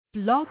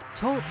Blog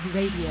Talk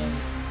Radio.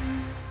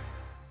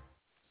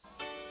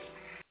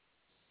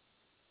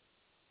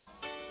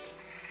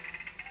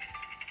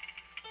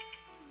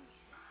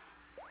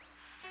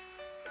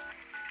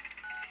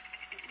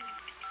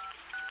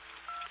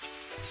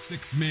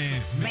 Six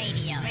Man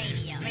Radio.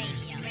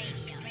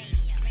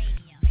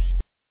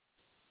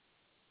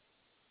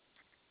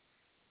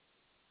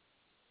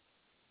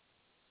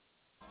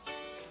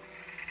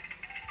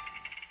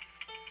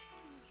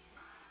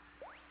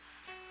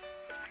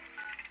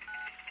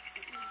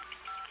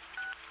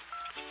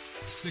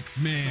 Six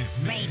Man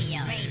Radio.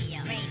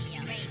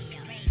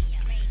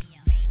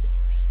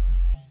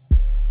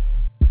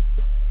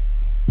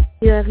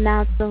 You have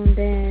now tuned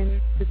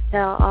in to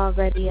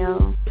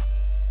Tellallradio,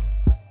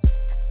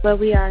 where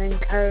we are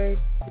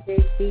encouraged to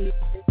dig deep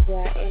into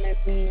our inner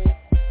being and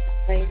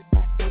praise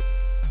God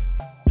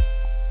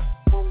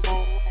one by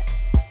one.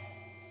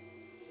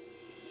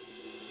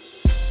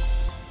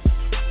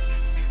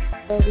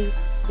 So we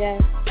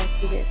suggest that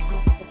you get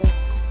comfortable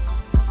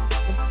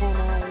and plan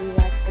our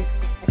relaxation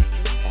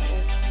techniques that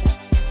work best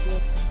for you,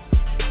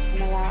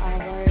 and allow our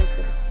words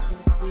to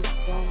be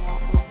thrown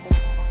out on the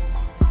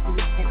so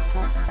you can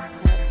help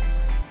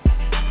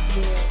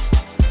feel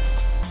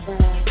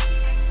well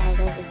all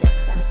over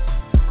yourself.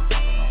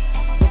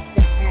 It's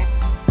the act.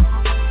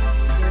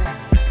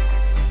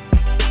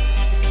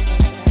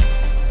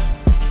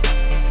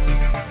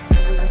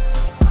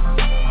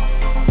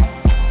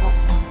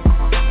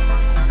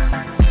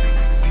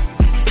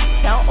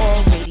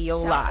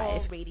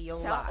 Tellallradio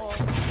Live.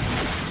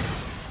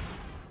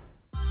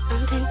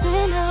 I'm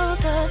thinking of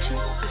the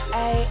truth. A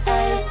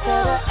to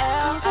the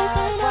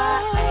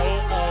L-I-Y-A-A.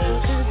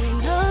 Because we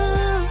know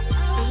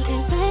I'm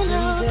thinking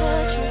of the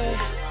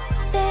truth.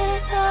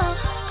 That's all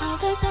I'm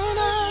thinking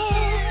of.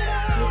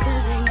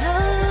 Because we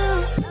know.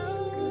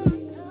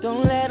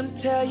 Don't let them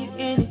tell you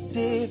any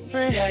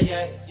different.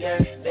 Yeah.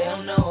 They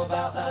don't know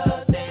about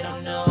us. They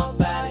don't know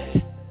about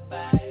it.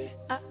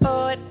 I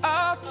owe it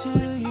all to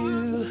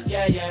you.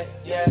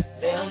 Yeah.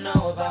 They don't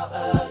know about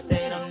us.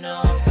 They don't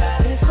know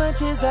about it. As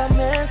much as I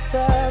messed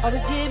up, all to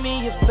give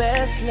me your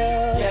best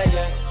love.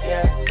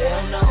 Yeah. They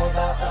don't know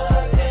about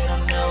us. They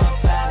don't know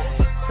about it.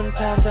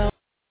 Sometimes I'm.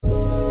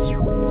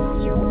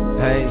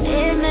 Hey.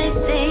 It may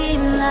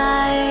seem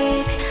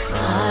like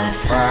our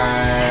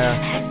fire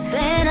has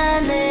been a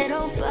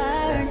little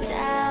burnt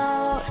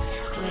out.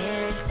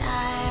 We're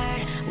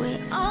tired. We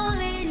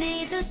only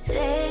need to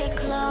stay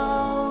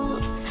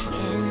close.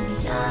 In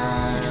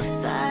time, the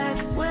spark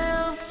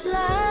will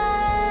fly.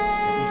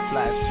 We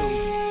fly too,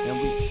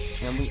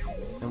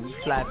 and we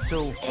fly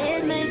too.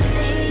 It may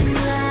seem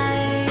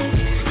like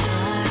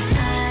our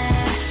fire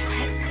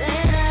has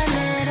been a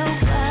little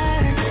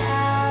burnt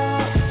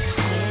out.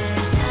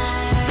 We're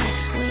tired.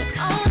 We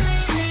only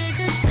need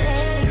to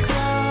stay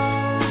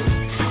close.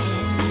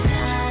 In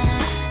time,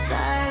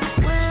 spark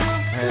will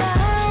fly.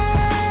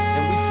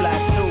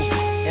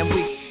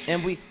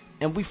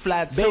 And we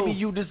fly too. Baby,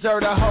 you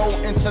deserve a whole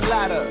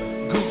enchilada,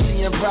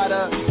 Gucci and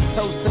Prada.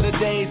 Toast to the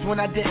days when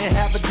I didn't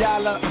have a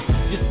dollar.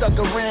 You stuck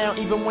around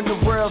even when the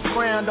world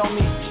frowned on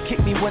me.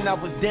 Kicked me when I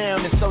was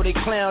down, and so they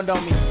clowned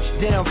on me.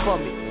 Down for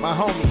me, my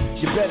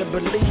homie, you better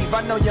believe.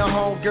 I know your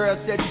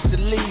homegirl said you should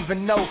leave,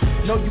 and know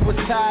you was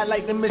tired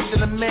like the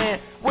Michelin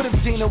Man. What if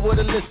Gina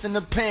would've listened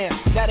to Pam?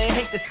 Now they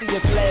hate to see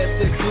us last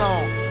this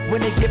long.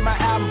 When they get my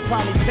album,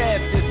 probably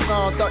past this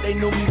song. Thought they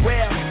knew me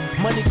well.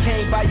 Money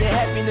can't buy your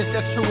happiness,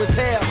 that's true as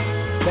hell.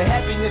 But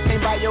happiness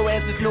can't buy your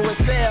ass, it's new as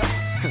hell.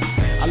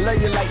 I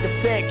love you like the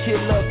fat kid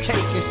love cake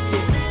and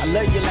shit. I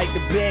love you like the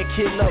bad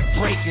kid love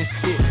breaking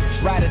shit.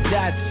 Ride or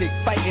die chick,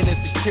 fighting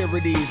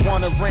insecurities.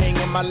 Want a ring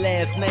and my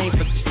last name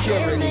for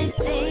security. It may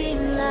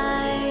seem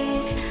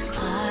like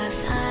our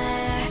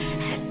fire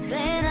has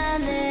been a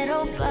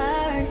little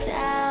burnt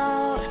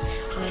out.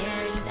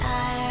 We're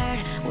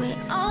tired, we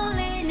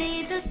only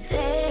need to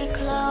stay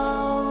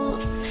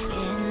close.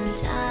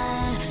 In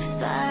time,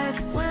 spark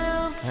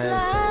will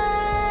fly.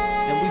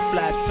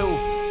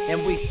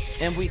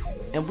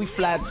 And we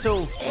fly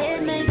too.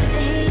 It may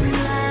seem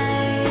like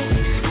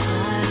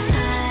our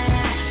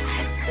fire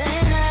has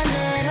been a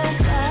little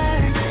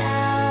burnt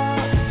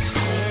out.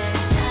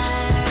 We're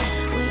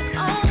tired, we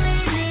only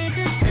need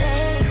to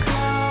stay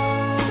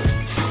close.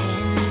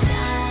 In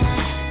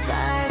time,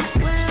 spark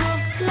will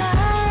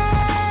fly.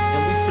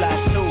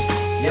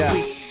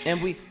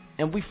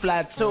 And we fly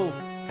too.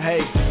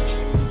 Hey,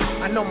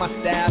 I know my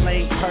style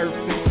ain't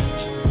perfect.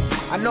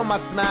 I know my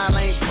smile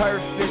ain't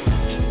perfect.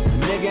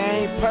 Nigga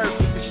ain't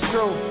perfect, it's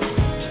true.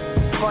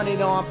 Funny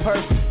though, I'm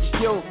perfect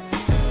for you.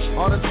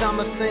 All the time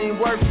I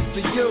seen work for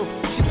you.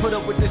 She put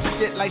up with this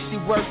shit like she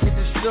worked it,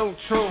 it's so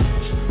true.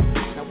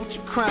 Now what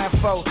you crying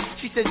for?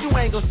 She said you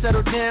ain't gon'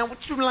 settle down, what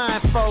you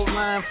lying for?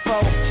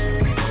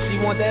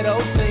 She want that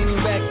old thing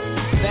back.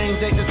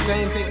 Same thing, the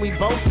same thing, we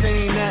both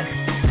seen that.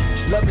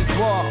 Love is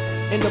war,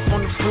 end up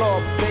on the floor.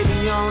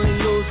 Baby, you only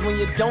lose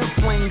when you don't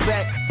swing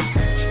back.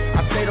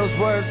 I say those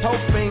words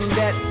hoping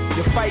that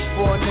you fight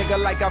for a nigga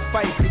like I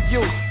fight for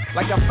you.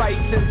 like I fight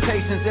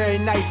temptations every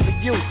night for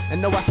you.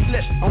 And though I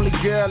slip, only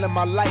girl in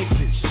my life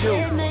is you.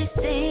 It may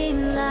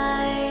seem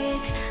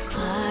like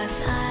our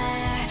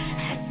fire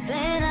has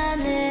been a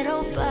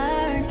little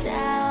burnt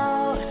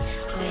out.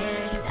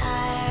 We're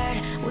tired,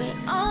 we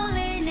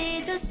only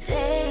need to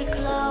stay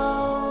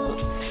close.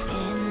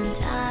 In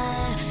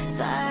time,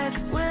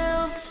 sparks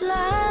will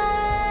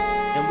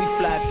fly. And we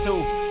fly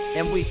too,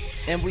 and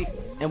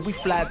we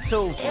fly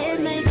too. It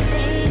may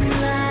seem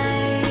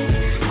like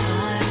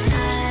our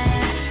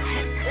fire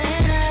has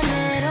been a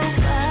little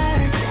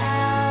burnt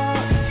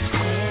out.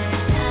 We're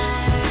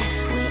tired,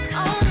 we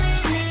only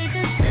need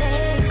to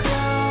stay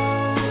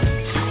close.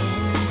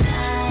 In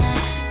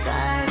time,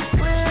 sparks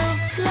will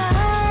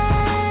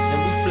fly. And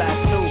we fly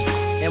too,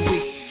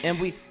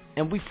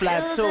 and we fly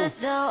Feels too. as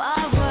though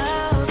our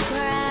world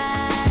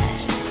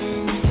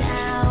crashing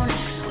down.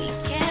 We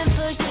can't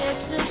forget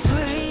to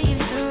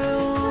breathe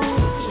through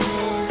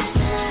this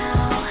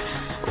now.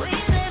 We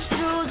live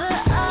through the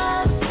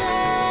ups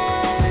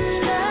and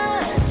the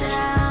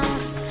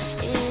downs.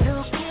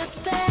 It'll get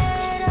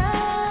better.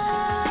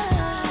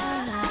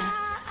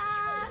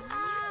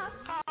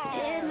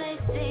 It may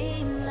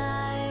seem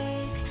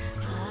like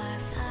our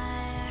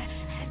fire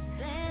has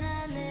been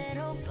a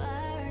little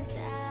burnt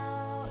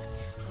out.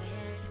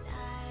 We're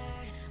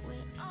tired, we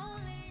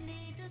only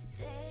need to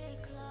stay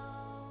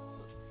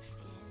close.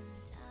 In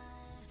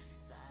time,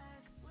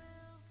 sparks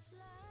will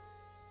fly.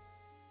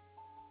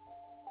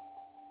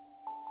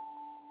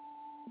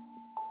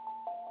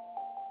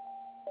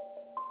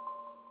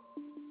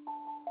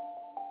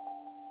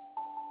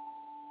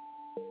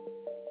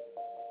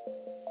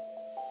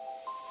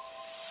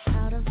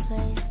 Out of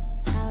place,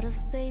 out of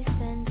space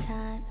and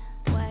time,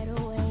 wide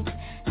awake,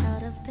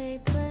 out of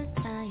paper,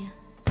 I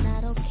am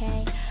not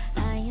okay.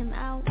 I am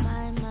out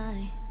my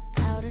mind,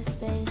 outer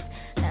space,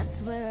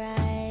 that's where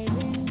I've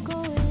been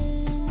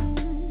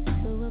going.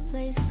 To a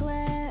place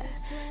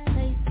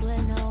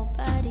where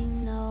nobody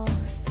knows.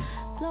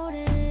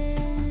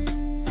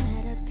 Floating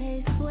at a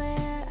pace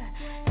where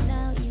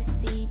now you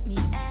see me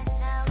and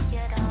now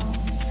you don't.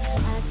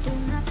 I do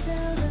not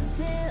feel the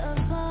fear of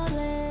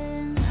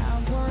falling. I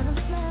wanna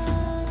fly.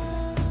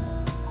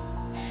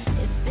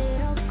 If it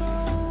all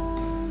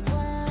goes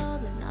well,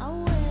 then I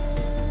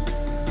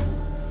will.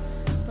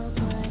 But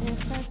what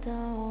if I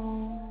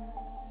don't?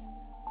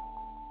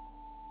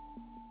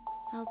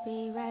 I'll be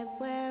right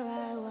where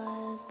I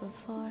was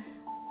before.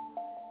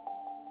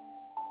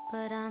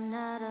 But I'm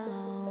not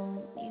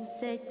alone. You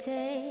say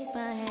take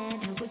my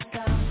hand and we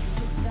go, and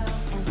we go,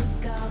 and we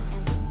go,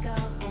 and we go.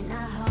 And I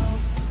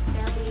hope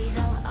that we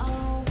don't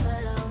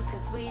overload,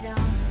 'cause we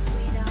don't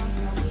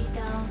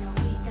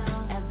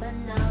ever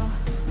know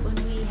when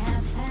we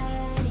have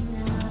had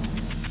enough.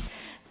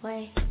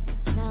 Wait,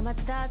 now my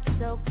thoughts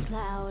so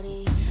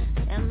cloudy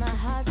and my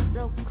heart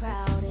so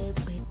crowded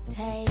with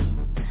hate.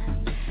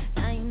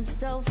 I'm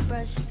so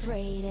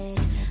frustrated,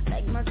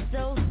 like my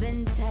soul's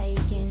been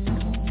taken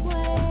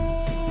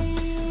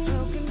away.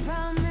 Broken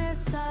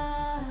promise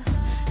of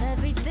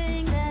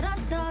everything that I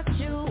thought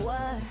you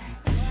were.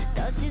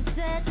 Thought you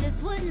said this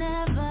would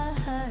never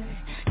hurt.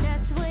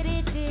 That's what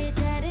it did,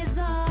 that is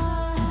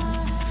all.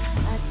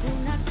 I do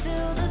not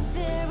feel the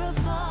fear of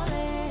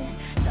falling.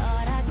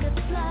 Thought I could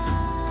fly.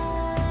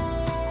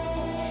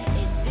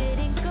 It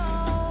didn't go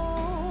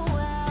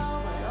well,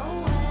 but oh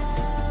well.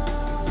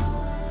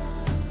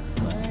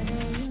 What do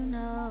you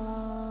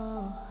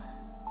know?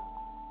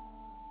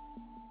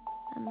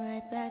 I'm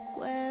right back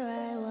where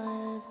I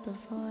was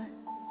before.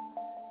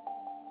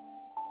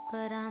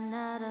 But I'm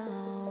not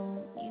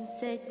alone. You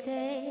say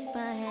take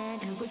my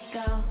hand and we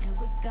go, and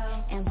we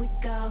go, and we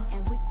go,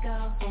 and we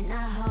go. And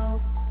I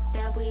hope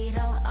that we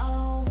don't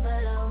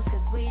overload,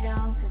 'cause we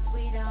don't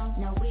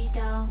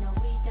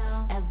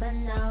ever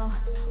know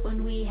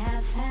when we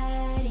have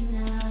had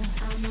enough.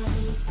 I'ma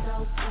be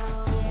so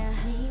cold, yeah,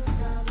 need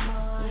some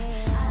more.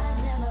 Yeah.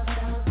 I never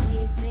felt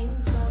these things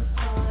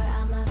before.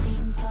 I'ma be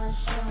for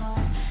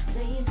sure.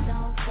 Please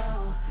don't go.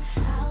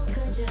 How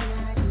could you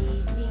not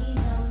need me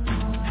no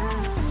more?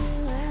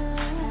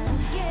 I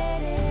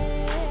get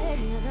it.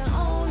 You're the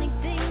only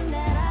thing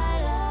that I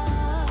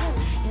love.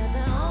 You're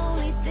the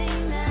only thing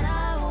that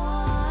I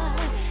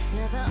want.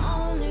 You're the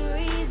only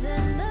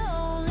reason, the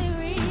only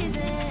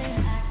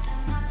reason. I do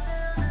not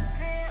feel the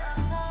fear of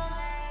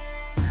falling.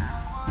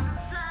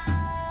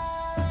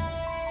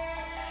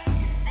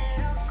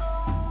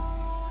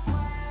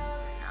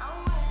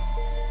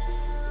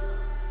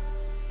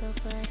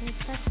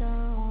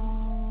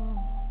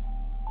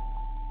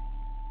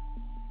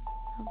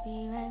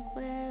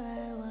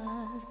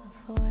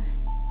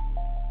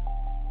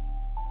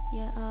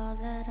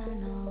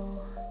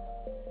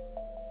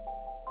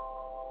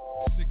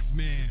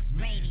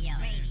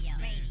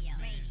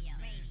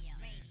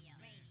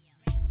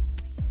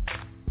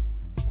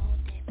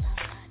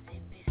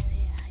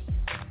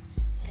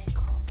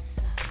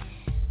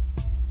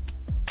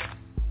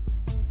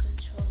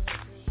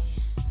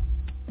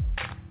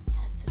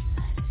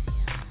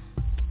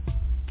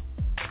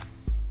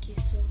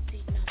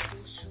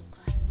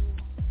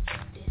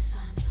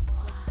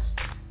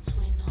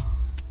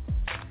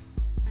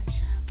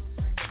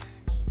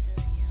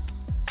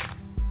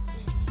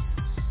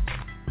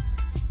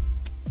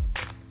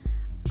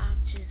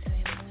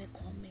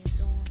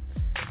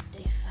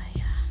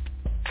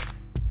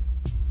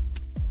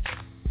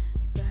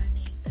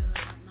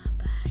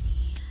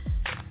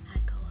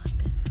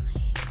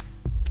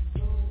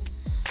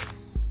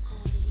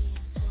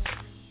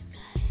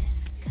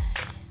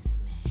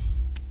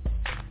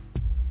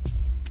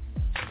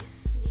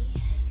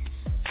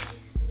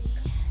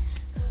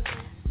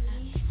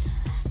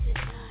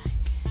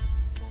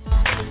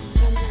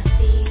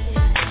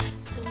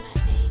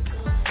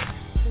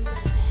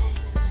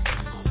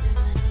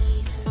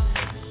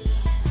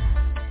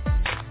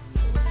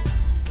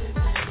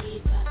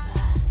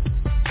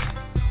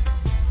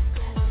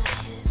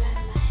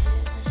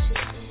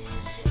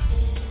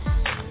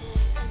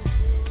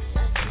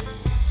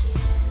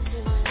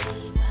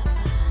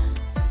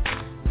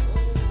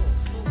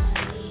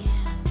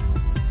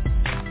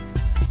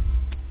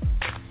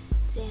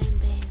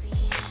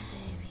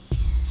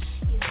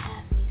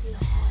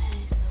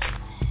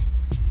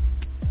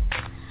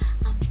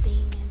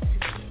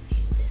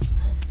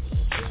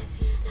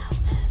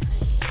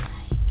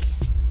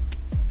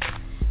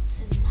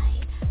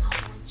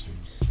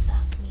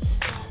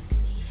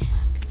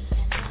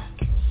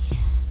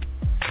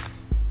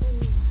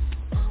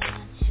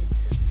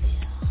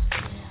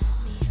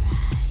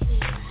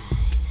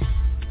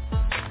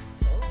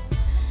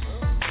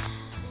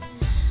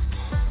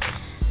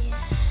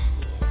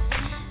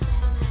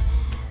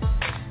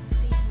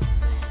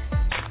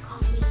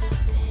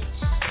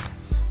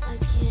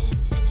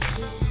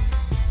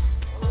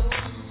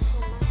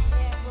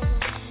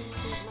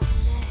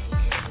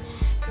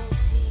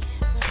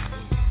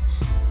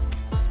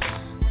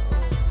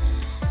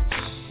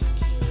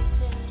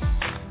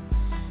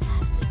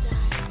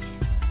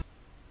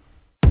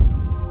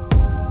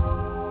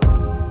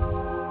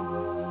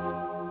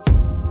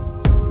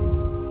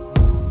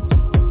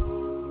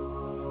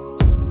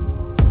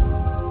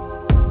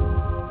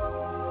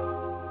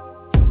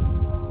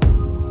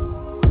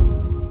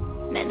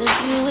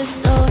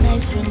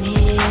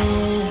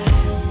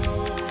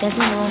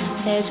 Dancing on the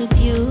stairs with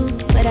you,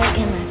 but I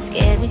am not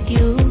scared with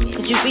you.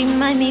 Could you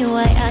remind me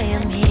why I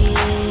am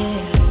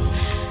here?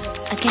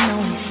 I can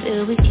only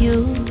feel with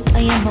you,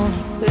 I am only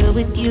real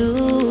with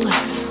you.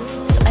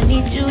 So I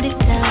need you to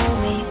tell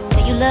me,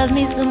 do you love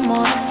me some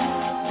more?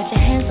 Put your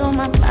hands on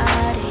my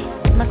body,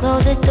 my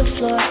clothes at the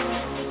floor.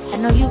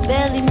 I know you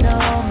barely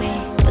know me,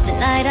 but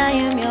tonight I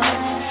am yours.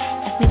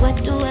 Ask me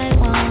what do I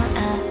want,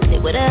 I say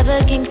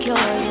whatever can cure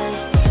you.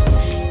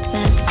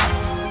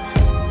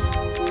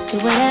 Do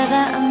whatever,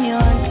 I'm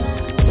yours.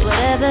 Do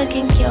whatever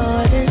can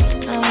cure this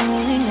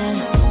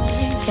loneliness.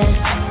 Yes.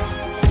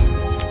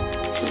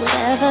 Do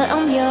whatever,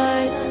 I'm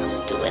yours.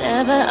 Do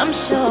whatever, I'm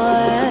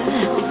sure.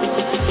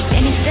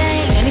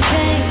 Anything,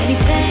 anything,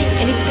 anything,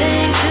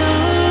 anything to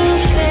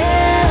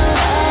feel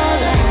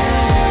alive.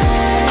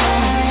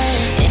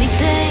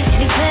 Anything,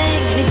 anything,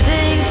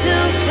 anything to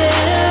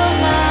feel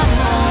my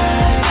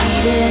heart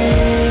beating.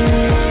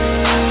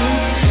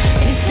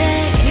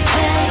 Anything,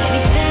 anything,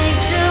 anything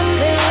to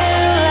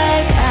feel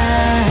like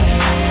I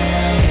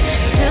am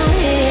still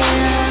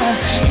here.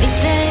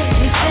 Anything,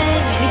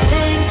 anything,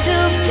 anything to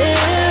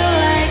feel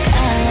like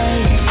I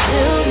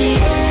still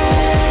need.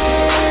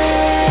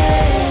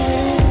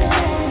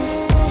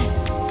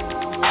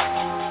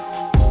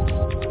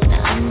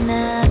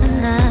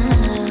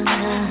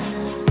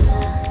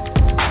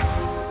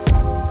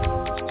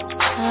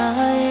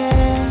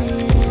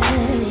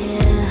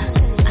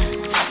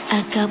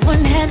 Got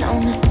one hand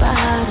on this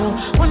bottle,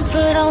 one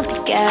foot on the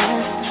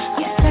gas.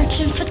 I'm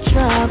searching for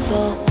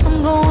trouble,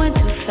 I'm going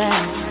too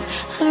fast.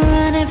 I'm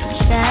running from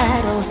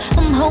shadows,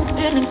 I'm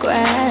hoping to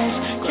crash,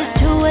 just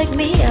to wake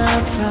me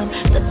up from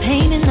the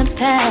pain in the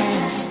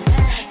past.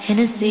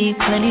 Hennessy,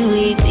 plenty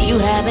weed, do you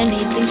have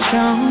anything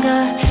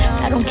stronger?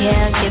 I don't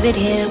care, give it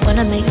here,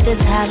 wanna make this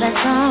high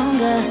last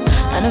longer.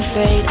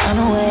 Unafraid,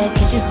 unaware,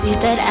 can't you see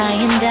that I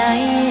am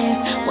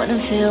dying?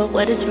 Wanna feel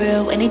what is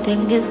real,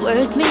 anything is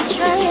worth me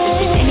trying.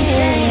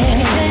 Anything,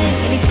 anything,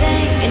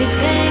 anything,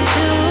 anything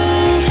to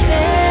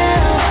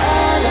feel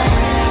alive.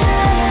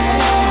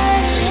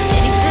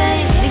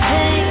 Anything,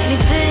 anything,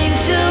 anything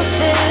to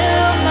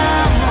feel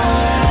my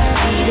heart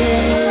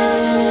beating.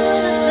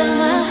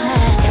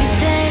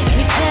 Anything,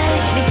 anything,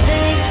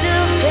 anything to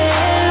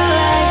feel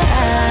like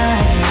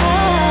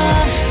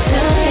I'm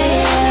still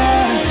here.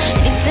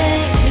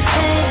 Anything,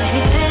 anything,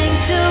 anything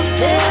to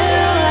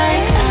feel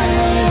like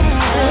I'm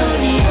still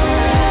here.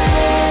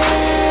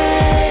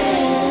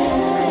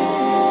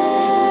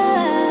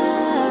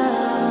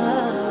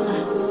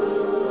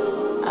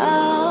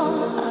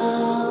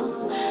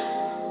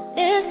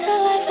 Is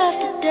there life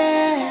after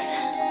death?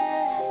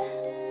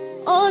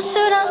 Or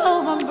should I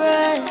hold my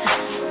breath?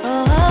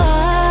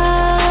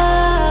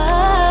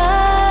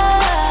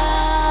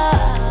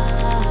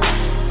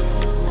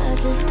 I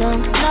just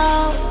don't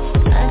know.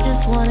 I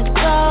just wanna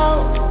go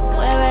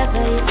wherever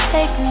you're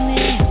taking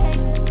me.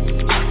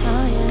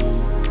 Oh yeah.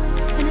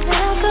 And if it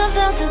all comes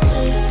down to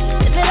this,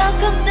 if it all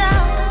comes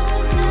down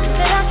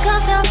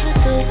to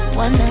this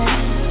one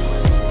night,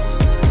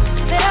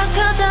 if it all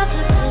comes down to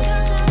this,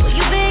 will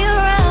you be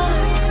around?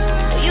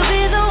 Will you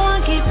be the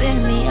one keeping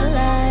me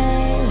alive?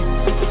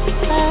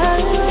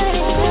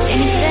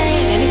 Anything,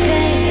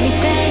 anything,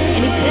 anything,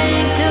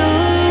 anything to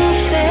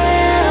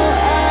feel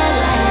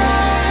alive.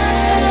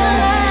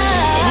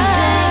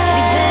 Anything,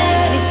 anything,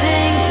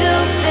 anything to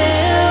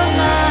feel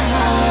my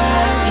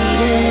heart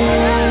beating.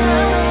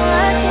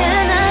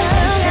 Anything,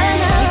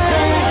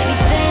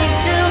 anything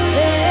to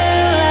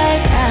feel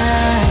like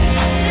I'm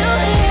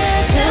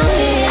still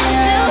here.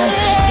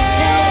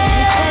 Anything,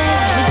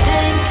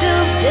 anything to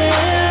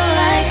feel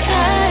like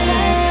I'm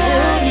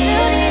still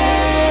here.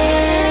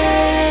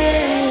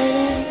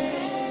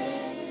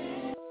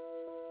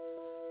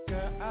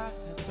 Girl, I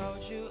have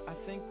told you, I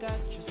think that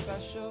you're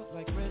special.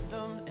 Like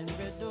rhythm and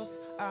riddles,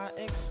 I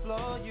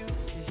explore you.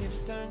 Your hips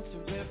turn to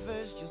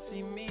rivers, you'll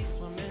see me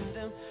swim in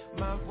them.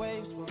 My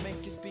waves will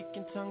make you speak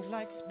in tongues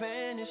like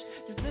Spanish.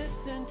 Just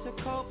listen to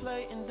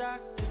Coldplay and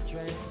Dr.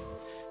 Dre.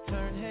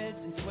 Turn heads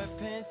in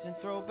sweatpants and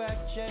throwback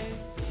J's.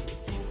 It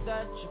seems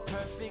that you're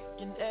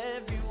perfect in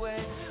every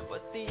way,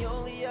 but the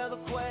only other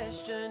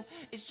question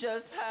is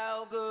just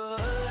how good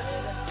is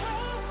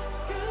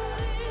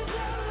your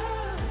love?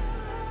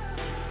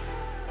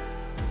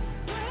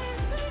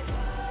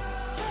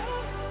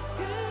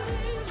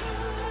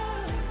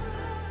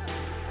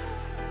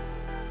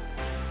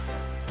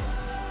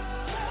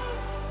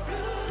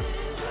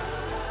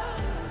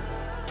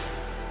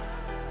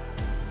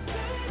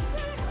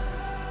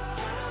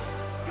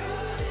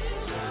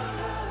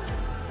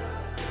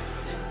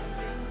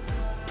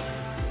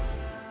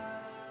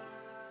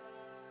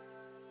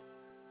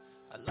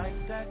 I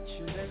like that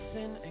you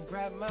listen and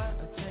grab my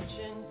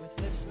attention with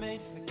lips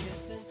made for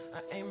kissing. I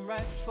aim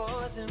right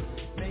for them.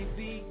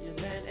 Maybe you're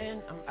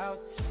landing, I'm out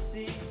to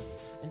sea,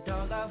 and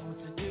all I want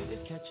to do is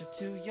catch up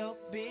to your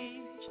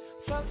beach.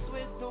 Fucks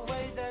with the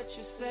way that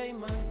you say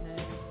my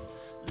name.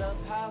 Love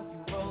how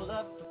you roll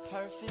up the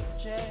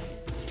perfect jet.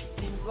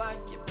 Seems like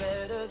you're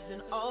better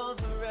than all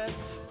the rest,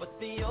 but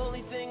the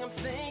only thing I'm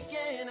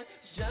thinking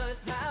is just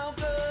how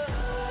good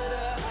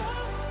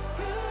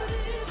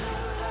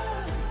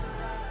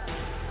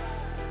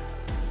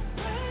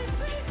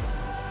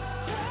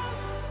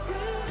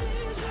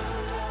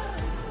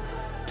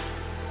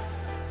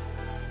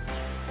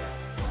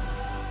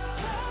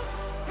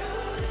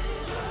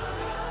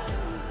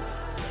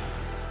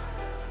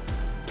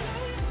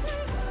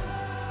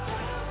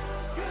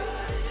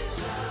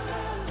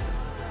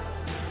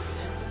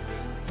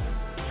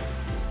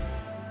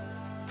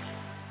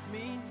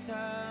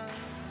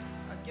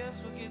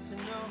get to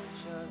know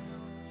each other.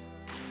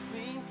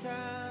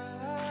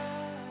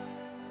 Meantime,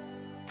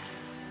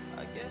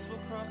 I guess we'll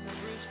cross that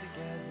bridge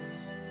together.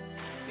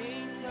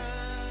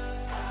 Meantime,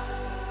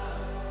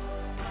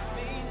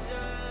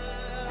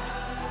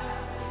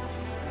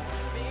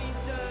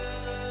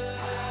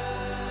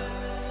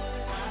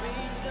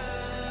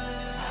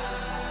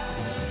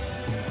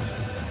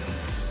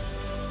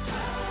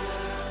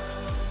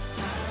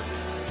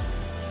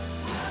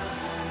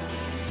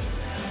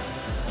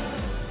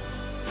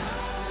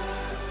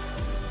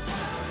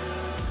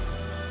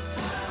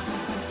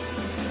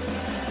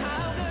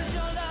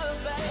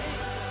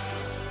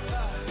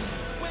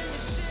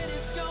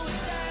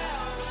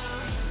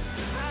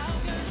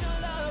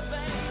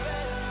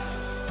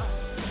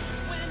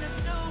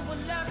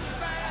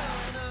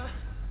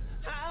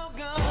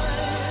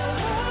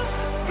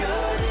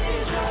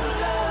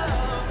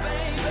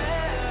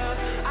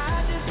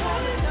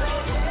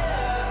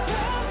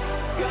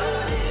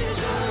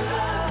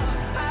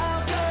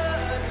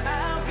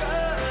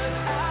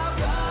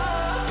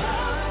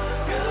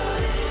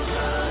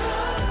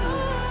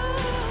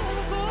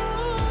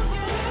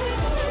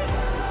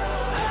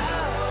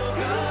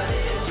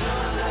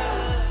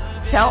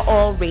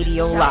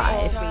 Tellallradio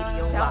Live.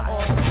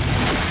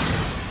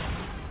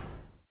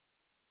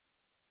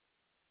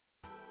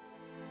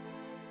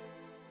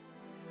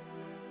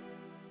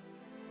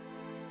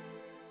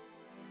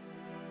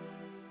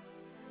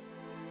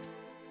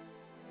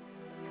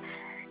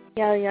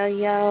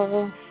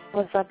 Yo.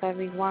 What's up,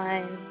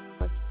 everyone?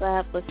 What's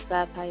up?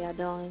 How y'all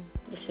doing?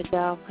 It's your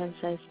girl,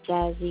 Princess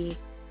Jazzy.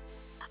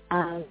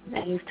 And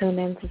you've tuned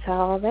in to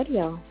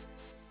Tellallradio.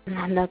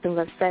 Nothing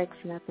but sex,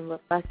 nothing but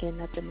fucking,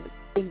 nothing but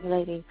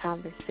stimulating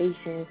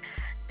conversation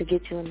to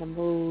get you in the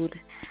mood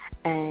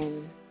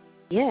and,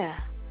 yeah,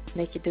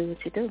 make you do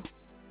what you do.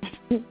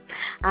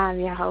 I'm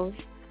your host,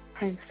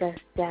 Princess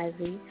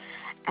Jazzy,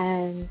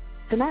 and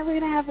tonight we're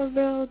going to have a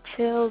real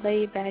chill,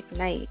 laid-back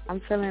night. I'm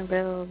feeling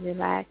real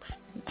relaxed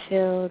and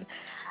chilled,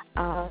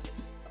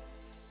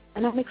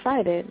 and I'm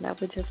excited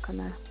that we're just going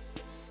to,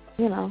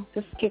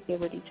 just kick it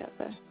with each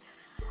other.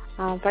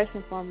 First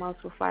and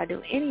foremost, before I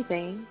do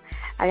anything,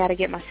 I got to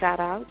get my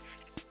shout-outs.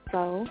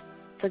 So,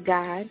 to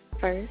God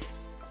first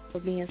for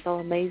being so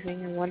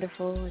amazing and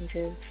wonderful and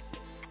just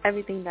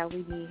everything that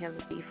we need him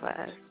to be for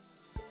us.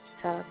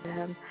 Shout out to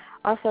him.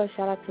 Also, a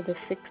shout-out to the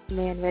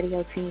 6-man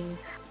radio team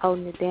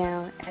holding it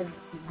down every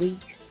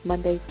week,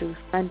 Monday through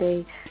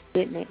Sunday,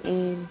 getting it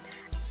in.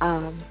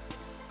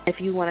 If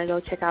you want to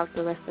go check out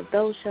the rest of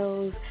those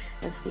shows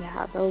and see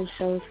how those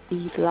shows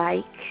be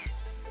like,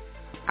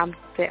 I'm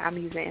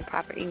using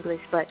improper English,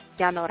 but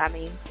y'all know what I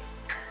mean.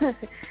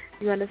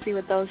 You want to see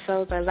what those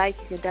shows are like,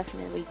 you can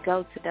definitely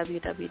go to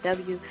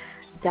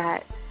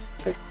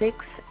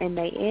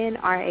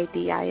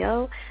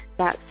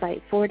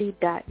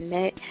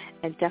www.site40.net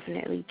and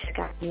definitely check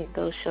out any of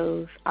those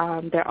shows.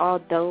 They're all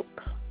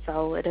dope,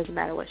 so it doesn't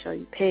matter what show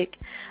you pick.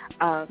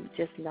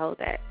 Just know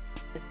that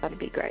it's going to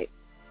be great.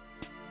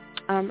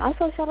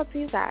 Also, shout out to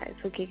you guys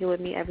who kick it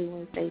with me every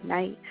Wednesday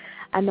night.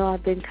 I know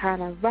I've been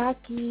kind of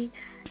rocky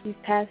these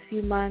past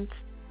few months,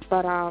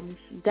 but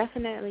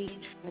definitely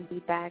going to be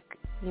back,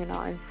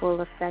 in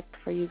full effect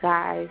for you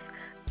guys,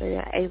 so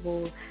you're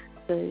able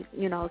to,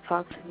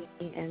 talk to me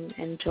and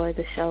enjoy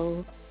the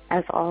show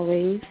as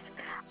always.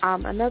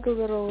 Another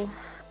little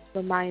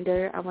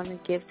reminder I want to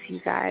give to you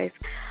guys,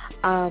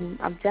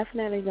 I'm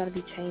definitely going to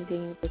be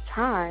changing the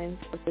times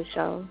of the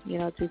show, due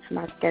to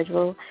my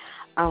schedule,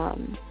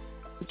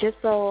 just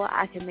so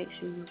I can make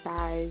sure you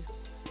guys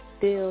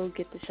still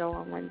get the show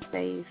on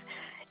Wednesdays,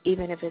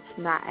 even if it's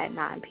not at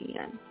 9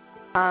 p.m.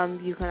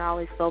 You can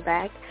always go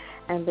back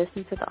and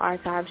listen to the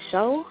archive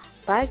show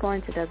by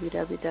going to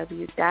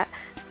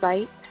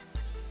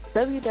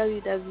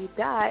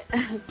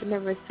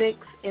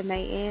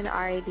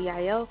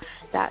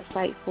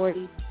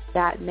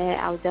www.site40.net.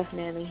 I'll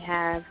definitely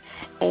have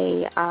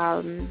a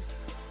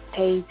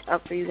page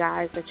up for you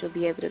guys that you'll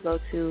be able to go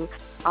to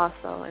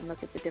also and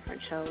look at the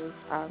different shows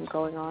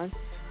going on.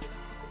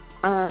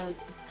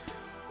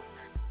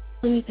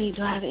 Let me think,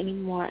 do I have any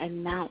more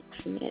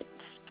announcements?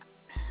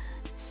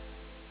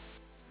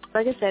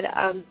 Like I said,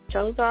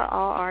 shows are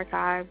all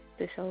archived.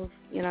 The shows,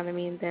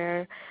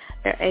 they're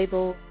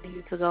able for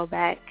you to go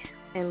back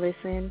and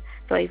listen.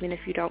 So even if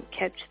you don't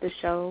catch the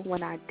show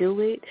when I do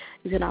it,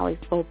 you can always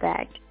go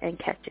back and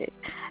catch it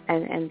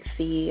and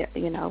see,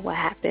 what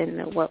happened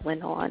and what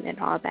went on and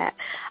all that.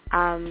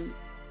 I'm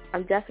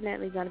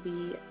definitely going to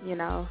be,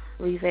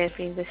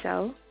 revamping the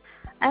show.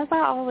 As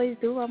I always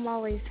do, I'm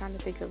always trying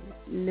to think of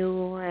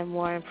new and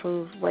more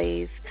improved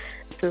ways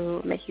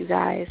to make you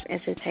guys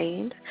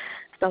entertained.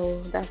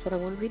 So that's what I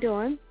want to be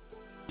doing.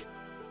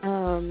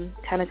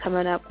 Kind of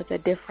coming up with a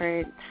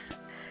different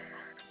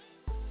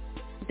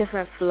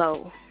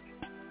flow,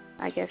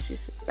 I guess you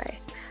should say.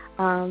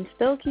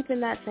 Still keeping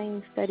that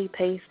same steady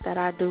pace that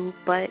I do,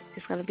 but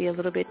it's going to be a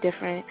little bit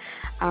different.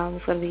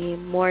 It's going to be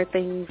more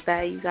things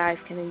that you guys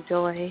can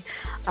enjoy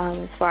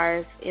as far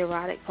as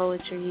erotic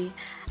poetry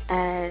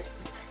and,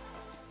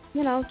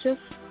 just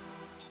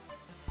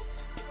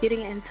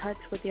getting in touch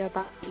with your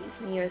body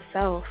and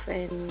yourself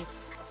and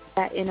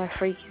that inner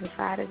freak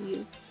inside of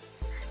you.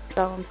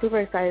 So I'm super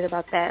excited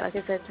about that. Like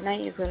I said,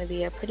 tonight is going to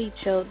be a pretty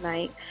chilled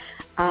night,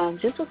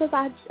 just because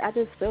I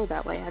just feel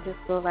that way. I just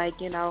feel like,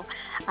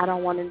 I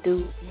don't want to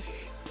do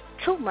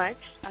too much.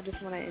 I just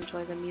want to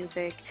enjoy the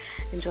music,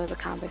 enjoy the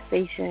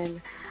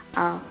conversation,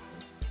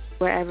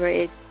 wherever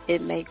it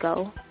may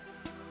go.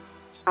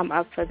 I'm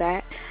up for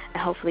that,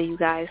 and hopefully you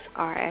guys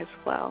are as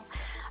well.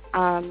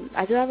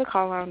 I do have a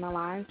caller on the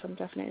line, so I'm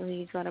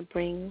definitely going to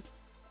bring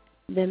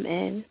them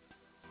in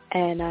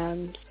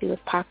and see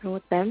what's popping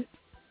with them.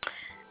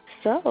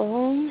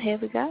 So, here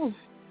we go.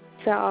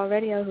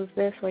 Tellallradio, who's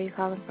this? Where are you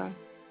calling from?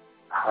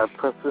 Hi,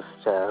 Princess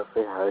Jazzy.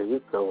 How are you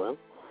doing?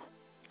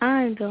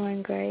 I'm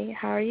doing great.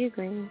 How are you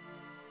doing?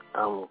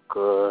 I'm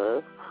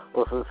good.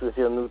 Well, so this is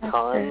your new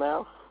time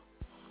now?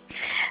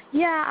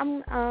 Yeah,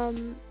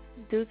 I'm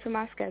due to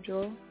my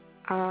schedule.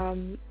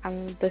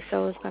 The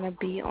show is going to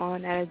be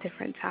on at a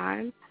different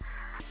time.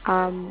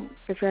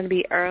 It's going to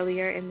be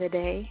earlier in the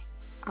day.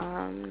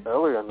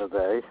 Earlier in the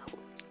day?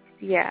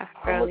 Yeah,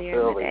 earlier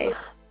in the day.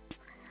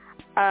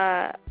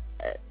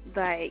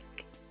 Like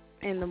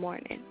in the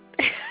morning.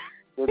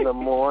 In the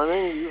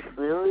morning? You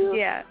serious?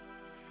 Yeah.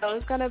 So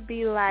it's gonna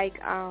be like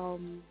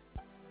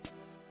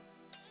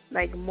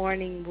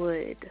morning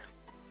wood,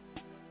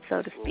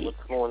 so to speak.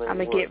 I'm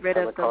gonna get rid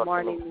of the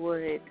morning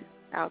wood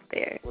out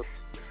there.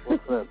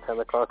 What's that? 10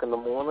 o'clock in the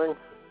morning?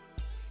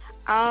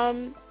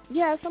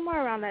 Yeah,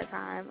 somewhere around that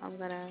time. I'm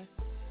gonna,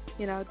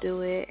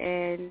 do it.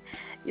 And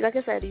like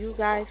I said, you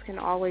guys can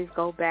always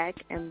go back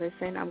and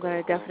listen. I'm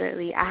gonna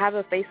definitely. I have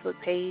a Facebook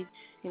page,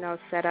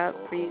 set up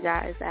for you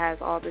guys that has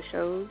all the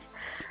shows.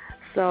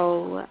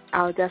 So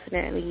I'll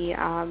definitely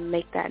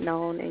make that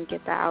known and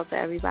get that out to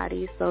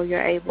everybody, so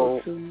you're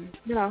able to,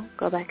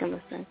 go back and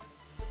listen.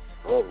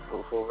 Oh,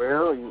 so for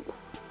real?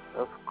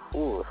 That's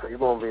cool. So you're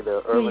gonna be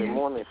the early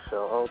morning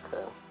show,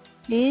 okay?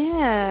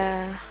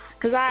 Yeah,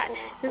 because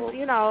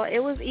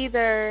it was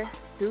either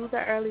do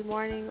the early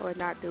morning or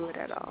not do it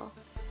at all.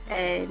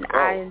 And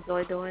I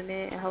enjoy doing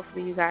it, and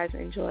hopefully you guys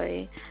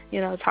enjoy,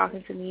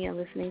 talking to me and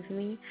listening to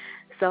me.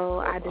 So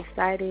I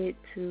decided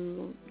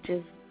to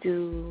just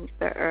do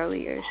the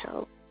earlier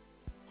show.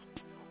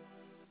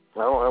 I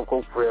don't have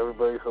hope for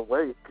everybody's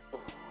awake.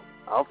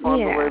 I'll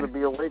find a way to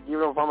be awake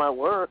even if I'm at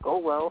work. Oh,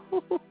 well.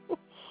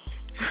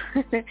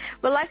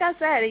 But like I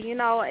said,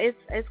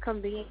 it's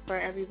convenient for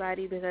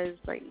everybody because,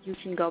 you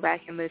can go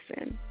back and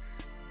listen.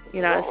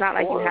 It's not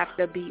like you have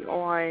to be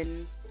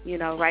on,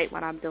 right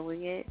when I'm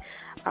doing it.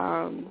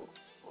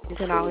 You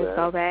can always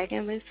go back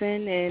and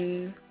listen,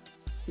 and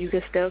you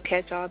can still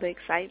catch all the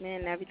excitement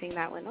and everything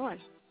that went on.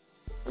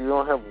 You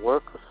don't have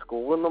work or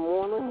school in the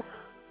morning?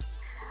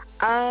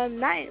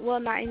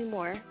 Not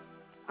anymore.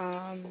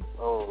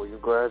 You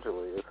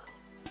graduated.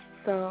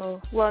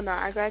 So, no,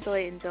 I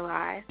graduate in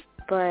July,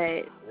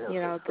 but,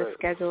 the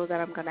schedule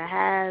that I'm going to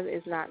have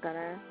is not going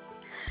to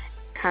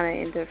kind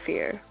of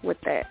interfere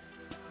with that.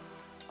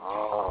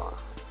 So,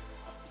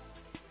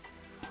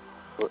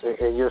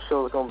 and your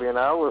show is going to be an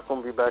hour, or it's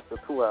going to be back to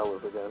 2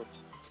 hours again?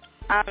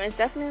 It's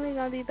definitely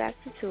going to be back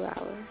to 2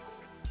 hours.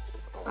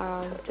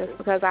 Just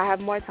because I have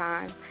more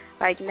time.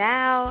 Like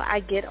now, I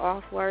get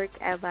off work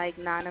at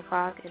 9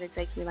 o'clock, and it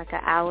takes me an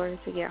hour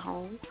to get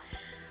home.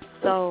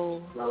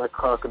 So 9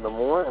 o'clock in the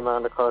morning,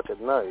 9 o'clock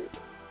at night.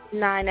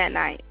 9 at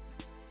night.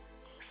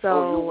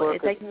 So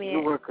it takes me.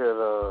 You work at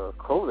a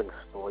clothing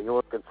store. You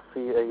work at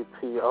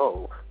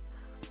CATO.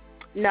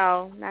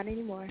 No, not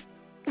anymore.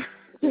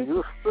 You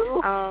used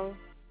to?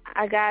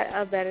 I got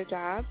a better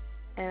job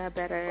and a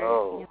better,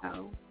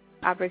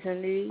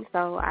 opportunity.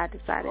 So I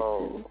decided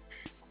to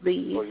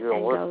leave and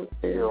go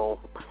to.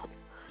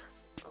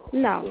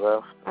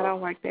 No, I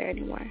don't work there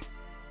anymore.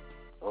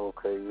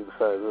 Okay, you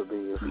decided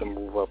to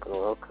move up and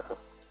okay.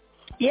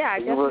 Yeah,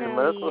 so you work in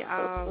medical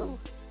assistant?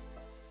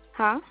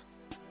 Huh?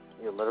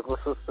 You're a medical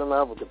assistant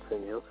now, but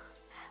continue.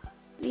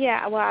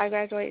 Yeah, well, I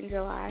graduated in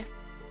July.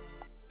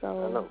 So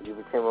I know. You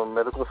became a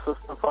medical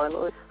assistant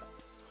finally?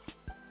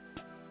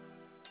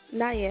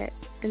 Not yet.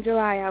 In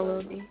July I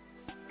will be.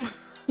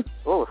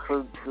 So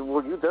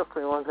you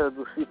definitely want to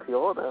do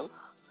CPR then?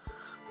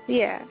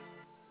 Yeah.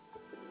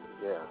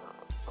 Yeah.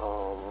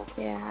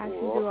 Yeah, I can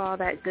do all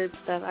that good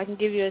stuff. I can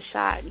give you a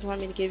shot. You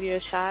want me to give you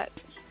a shot?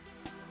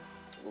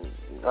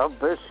 I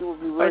bet you would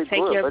be really good.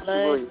 Or take your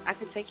blood. I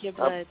can take your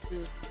blood,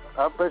 too.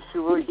 I bet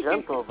you're really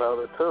gentle about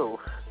it, too.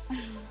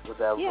 With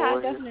that voice. I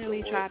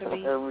definitely try to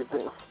be.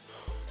 Everything.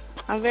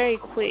 I'm very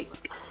quick.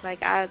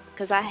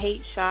 Because I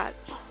hate shots,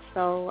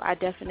 so I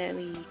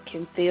definitely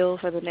can feel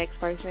for the next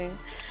person.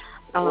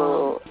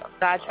 So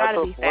I try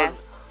to be fast.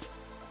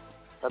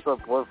 I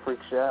thought blood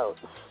freaks you out.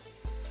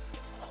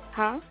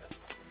 Huh?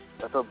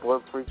 I thought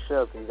blood freaks you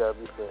out, so you gotta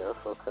be fast.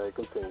 Okay,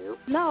 continue.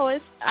 No,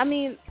 it's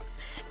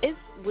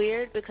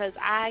weird because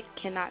I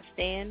cannot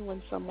stand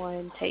when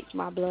someone takes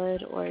my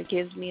blood or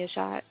gives me a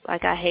shot.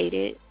 I hate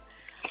it.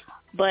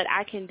 But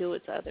I can do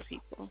it to other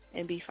people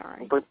and be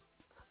fine. But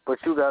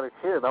you got a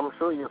kid. I'm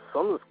sure your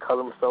son has cut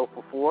himself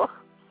before.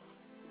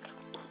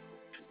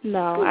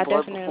 No, I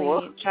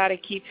definitely try to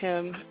keep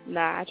him.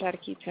 I try to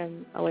keep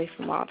him away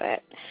from all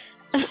that.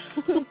 I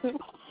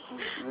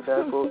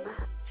remember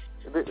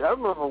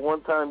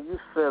one time you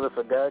said if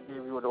a guy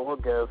gave you an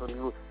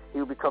orgasm, he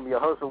would become your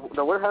husband.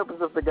 Now, what happens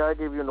if the guy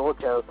gave you an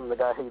orgasm and the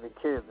guy hated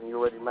kids and you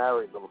already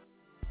married them?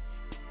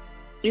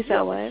 You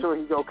said what? Make sure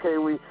he's okay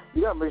with.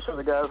 You gotta make sure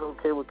the guy's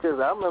okay with kids.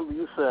 I remember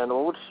you saying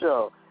on what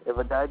show, if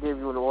a guy gave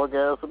you an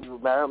orgasm, you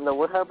marry him. Now,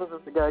 what happens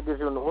if the guy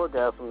gives you an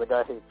orgasm and the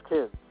guy hates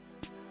kids?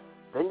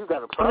 Then you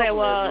got a problem. Okay,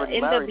 well,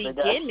 in the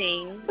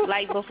beginning,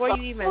 like before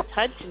you even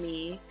touch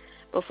me,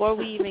 before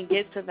we even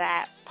get to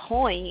that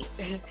point,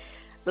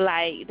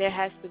 like there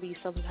has to be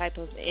some type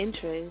of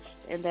interest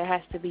and there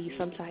has to be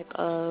some type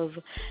of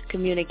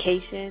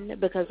communication,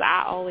 because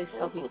I always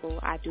tell people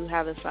I do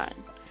have a son.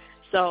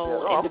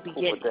 So in the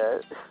beginning,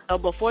 so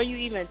before you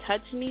even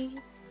touch me,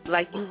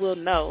 like you will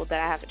know that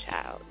I have a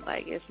child.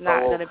 Like it's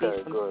not going to be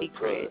some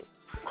secret.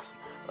 Good.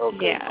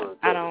 Okay, yeah, good.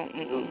 I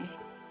don't.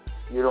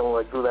 You don't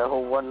like do that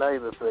whole one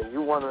nighter thing.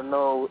 You want to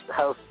know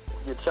how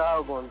your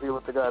child going to be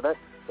with the guy.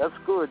 That's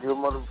good. You're a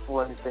mother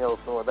before anything else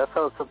on. That's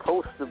how it's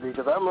supposed to be.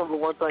 Because I remember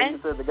one time you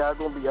said the guy's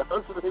going to be your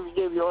husband if he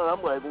gave you on.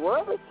 I'm like,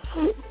 what?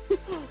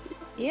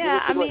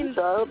 Yeah, I mean,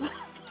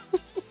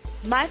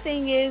 my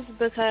thing is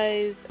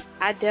because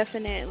I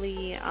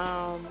definitely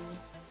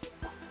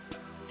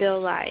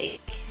feel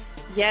like,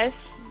 yes,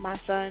 my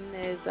son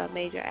is a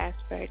major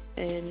aspect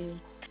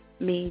in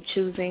me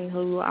choosing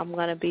who I'm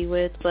going to be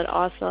with, but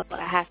also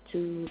I have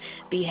to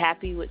be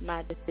happy with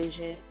my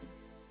decision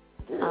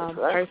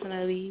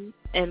personally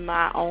in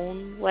my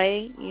own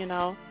way, you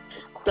know.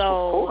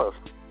 So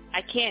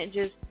I can't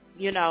just,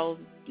 you know,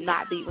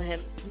 not be with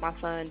him if my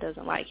son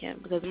doesn't like him,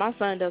 because my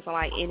son doesn't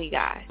like any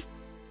guy,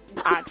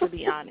 to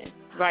be honest.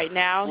 Right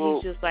now,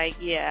 he's just like,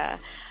 yeah.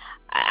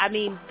 I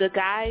mean, the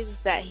guys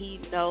that he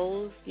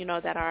knows, you know,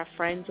 that are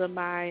friends of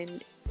mine,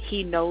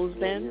 he knows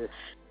them.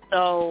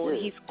 So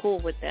he's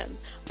cool with them.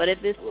 But if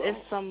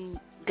some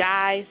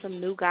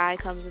new guy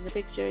comes in the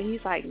picture,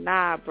 he's like,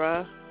 nah,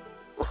 bruh.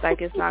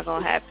 Like, it's not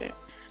going to happen.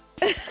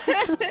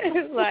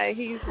 Like,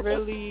 he's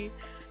really,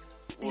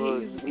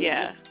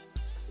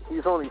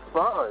 He's only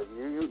 5.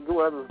 You had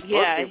his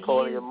birthday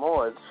party in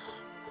March.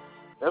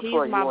 That's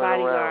why you my went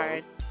bodyguard.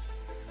 Around.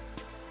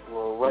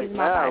 Well, right he's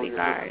my now,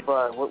 bodyguard.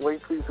 you're 5.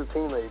 Wait till he's a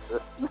teenager.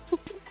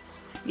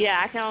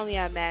 Yeah, I can only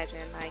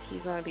imagine. Like,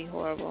 he's going to be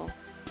horrible.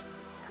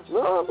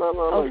 No.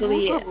 You're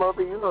a good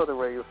mother. You know to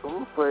raise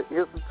him. But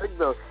here's the thing,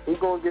 though. He's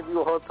going to give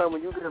you a hard time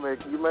when you get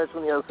married. Can you imagine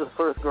when he has his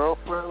first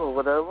girlfriend or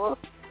whatever?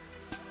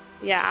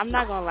 Yeah, I'm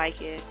not going to like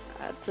it.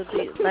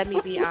 Let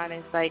me be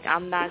honest. Like,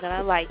 I'm not going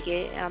to like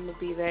it. And I'm going to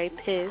be very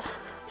pissed.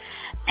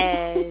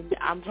 And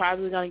I'm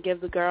probably going to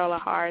give the girl a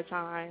hard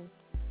time.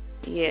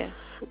 Yeah.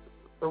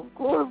 Of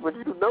course, but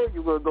you know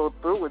you're going to go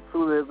through it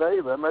sooner or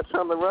later. I'm not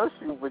trying to rush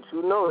you, but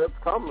you know that's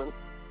coming.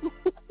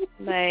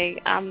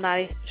 Like, I'm not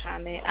even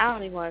trying to, I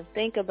don't even want to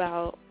think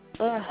about,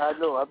 I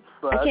know,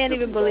 I can't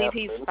even believe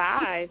he's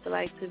 5,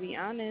 like, to be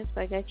honest.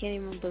 Like, I can't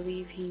even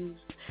believe he's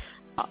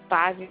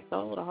 5 years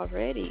old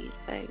already.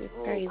 Like, it's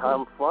crazy.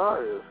 Time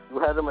flies. You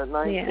had him at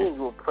 19. Yeah.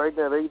 You were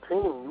pregnant at 18.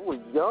 You were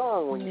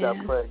young when you got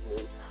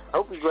pregnant. I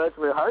hope you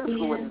graduated high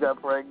school when you got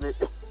pregnant.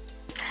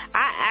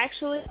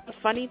 The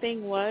funny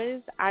thing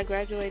was, I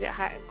graduated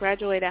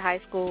high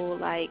school,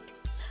 like,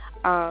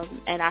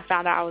 and I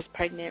found out I was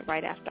pregnant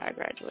right after I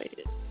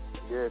graduated.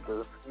 Yeah,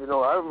 because, you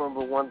know, I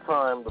remember one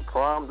time, the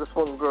prom, this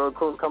one girl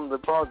couldn't come to the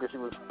prom because she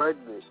was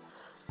pregnant.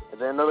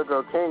 And then another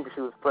girl came because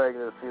she was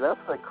pregnant. See, that's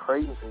like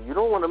crazy. You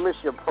don't want to miss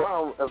your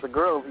prom as a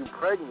girl if you're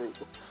pregnant.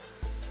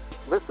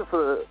 Miss it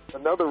for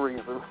another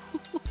reason.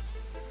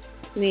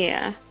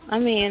 Yeah. I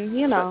mean,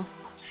 you know,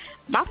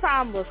 my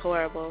prom was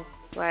horrible.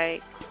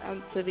 Like,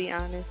 to be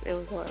honest, it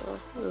was horrible.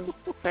 It was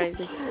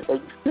crazy.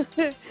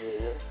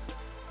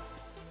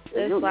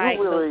 It's like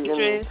the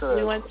waitress,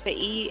 we went to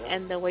eat,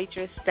 and the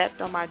waitress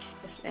stepped on my dress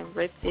and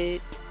ripped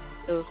it.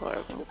 It was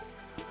horrible.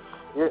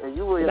 Yeah,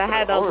 you really. I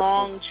had a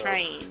long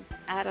train.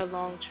 I had a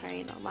long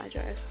train on my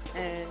dress,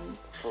 and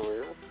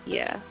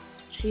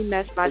she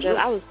messed my dress.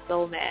 I was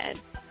so mad.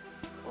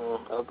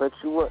 I bet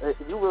you were.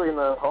 You really in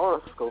the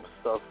horoscope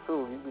stuff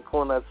too. You be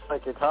calling that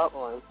psychic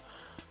hotline.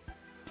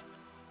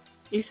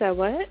 You said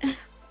what?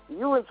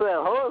 You into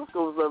that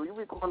horoscope stuff. You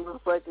be calling the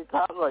psychic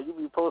hotline. You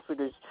be posting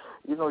this.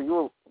 You know,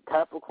 you're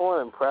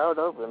Capricorn and proud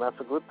of it, and that's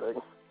a good thing.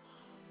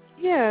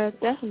 Yeah,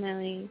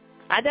 definitely.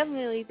 I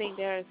definitely think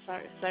there are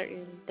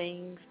certain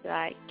things,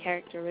 like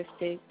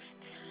characteristics,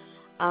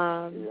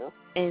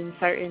 and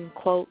certain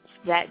quotes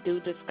that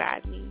do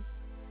describe me.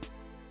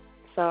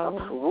 So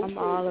I'm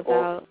all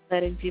about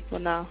letting people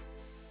know.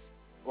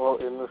 Well,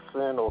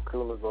 innocent or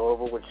cool as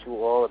over, which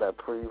you are, that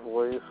pretty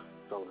voice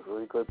sounds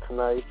really good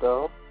tonight,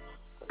 though.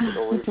 It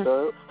always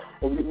does.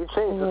 And you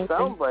changed the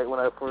soundbite when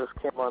I first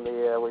came on the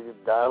air, where you're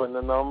dialing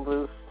the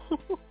numbers.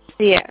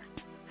 Yeah.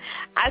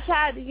 I'm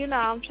trying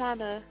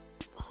to,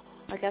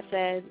 like I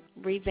said,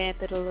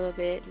 revamp it a little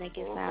bit, make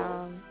it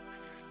sound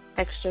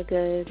extra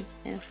good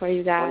for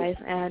you guys.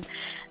 And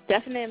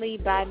definitely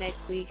by next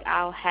week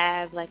I'll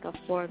have like a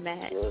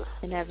format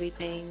and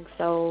everything.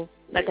 So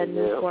like a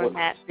new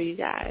format for you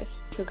guys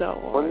to go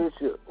on.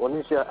 When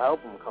is your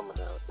album coming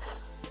out?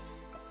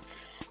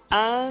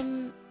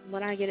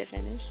 When I get it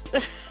finished.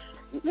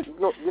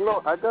 you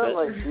know, I got an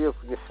idea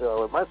for your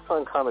show. It might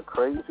sound kind of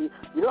crazy.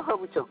 You know how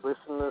we can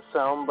listen to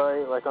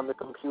soundbite like on the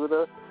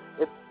computer?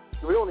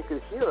 We only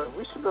could hear it.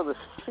 We should be able to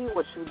see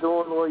what you're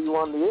doing while you're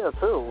on the air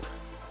too.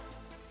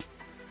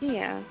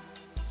 Yeah.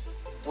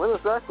 When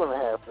is that going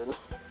to happen?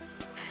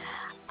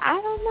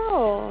 I don't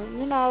know.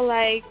 You know,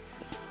 like,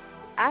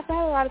 I've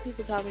had a lot of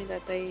people tell me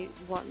that they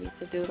want me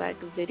to do, like,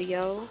 a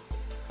video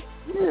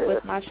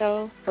with my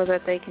show so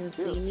that they can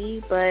see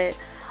me. But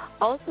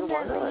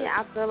ultimately,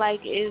 I feel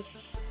like it's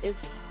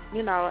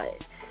you know,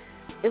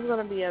 it's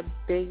going to be a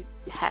big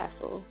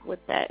hassle with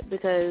that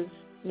because,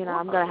 you know,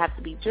 I'm going to have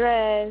to be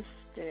dressed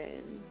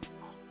and...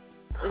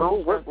 So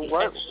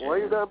why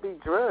you gotta be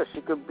dressed?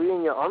 You could be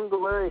in your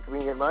underwear, you could be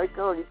in your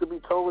nightgown, you could be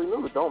totally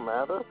nude. It don't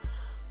matter.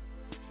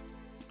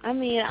 I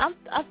mean,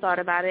 I've thought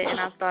about it, and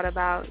I've thought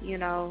about, you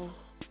know,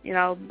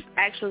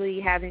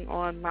 actually having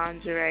on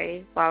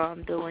lingerie while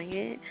I'm doing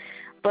it.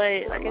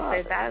 But like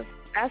I said,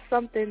 that's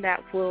something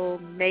that will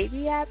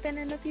maybe happen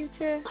in the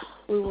future.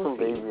 We will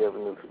see. Maybe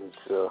happen in the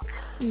future.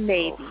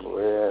 Maybe.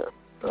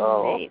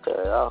 Oh, maybe.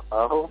 Okay.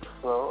 I hope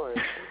so.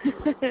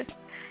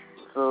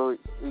 So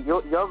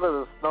y'all let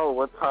us know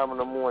what time in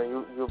the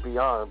morning you'll be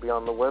on. Be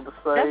on the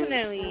website.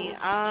 Definitely.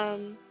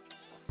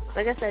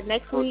 Like I said,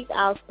 next week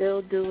I'll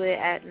still do it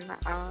at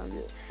I'll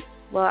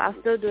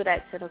still do it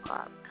at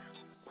 10:00.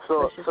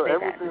 So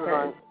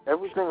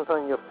everything's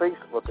on your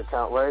Facebook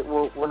account, right?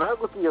 Well, when I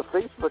look at your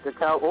Facebook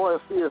account, all I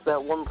see is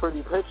that one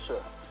pretty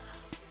picture.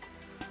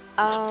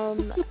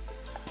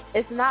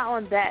 It's not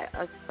on that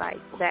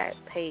that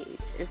page.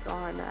 It's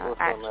on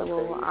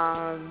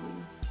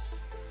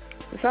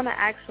It's on the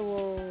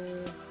actual,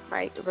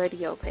 like,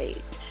 radio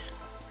page.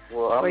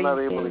 Well, I'm not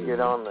able to get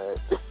on that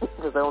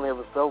because I only have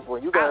a cell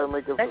phone. You gotta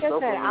make it a cell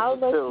phone. Like I said,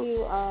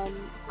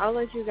 I'll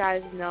let you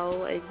guys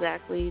know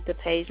exactly the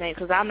page name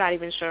because I'm not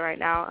even sure right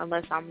now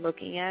unless I'm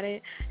looking at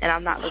it, and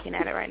I'm not looking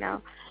at it right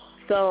now.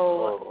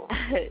 So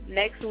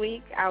next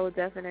week I will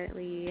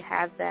definitely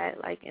have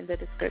that, like, in the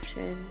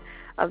description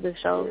of the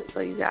show so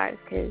you guys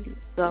can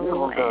go.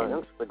 You haven't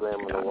on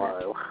Instagram in a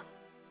while.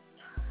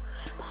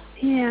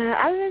 Yeah,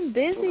 I've been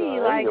busy.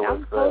 Like,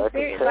 I'm so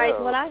serious. Like,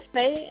 when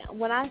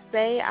I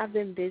say I've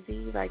been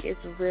busy, like,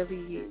 it's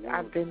really,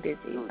 I've been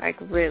busy.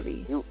 Like,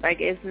 really. Like,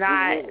 it's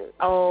not,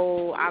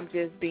 I'm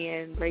just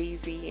being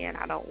lazy and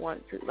I don't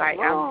want to. Like,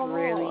 I'm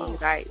really,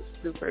 like,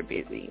 super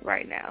busy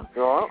right now.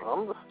 No, I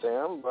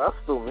understand, but I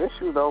still miss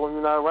you, though, when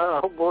you're not around. I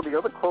hope all the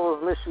other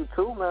callers miss you,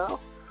 too, now.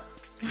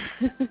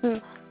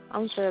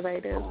 I'm sure they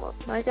do.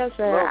 Like I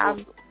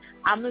said,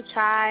 I'm going to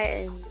try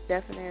and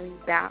definitely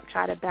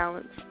try to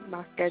balance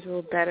my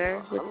schedule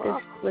better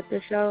with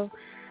this show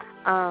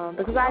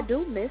because I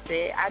do miss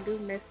it. I do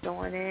miss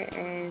doing it,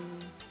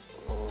 and,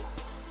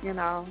 you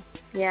know,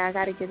 I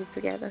got to get it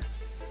together.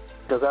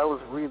 Because I was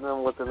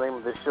reading what the name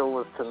of the show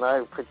was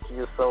tonight. Picture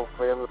yourself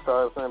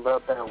fantasizing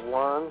about that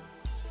one.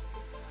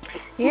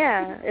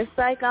 Yeah, it's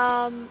like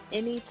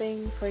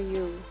anything for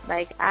you.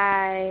 Like,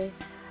 I've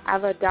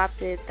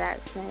adopted that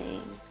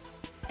saying.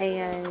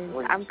 And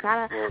I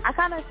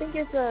kind of think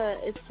it's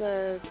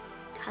a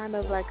kind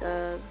of like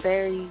a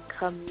very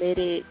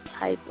committed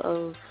type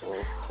of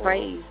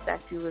phrase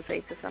that you would say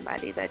to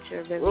somebody that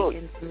you're really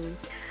into.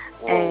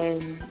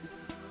 And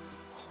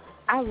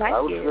I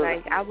like it.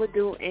 Like, I would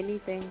do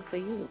anything for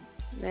you.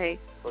 Like,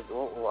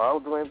 well, I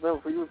would do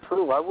anything for you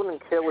too. I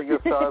wouldn't care what your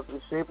size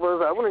and shape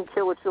was. I wouldn't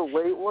care what your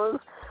weight was.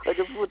 Like,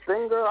 if you're a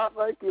thin girl, I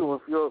like you.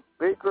 If you're a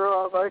big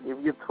girl, I like you.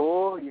 If you're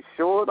tall, you're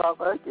short, I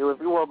like you. If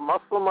you were a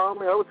muscle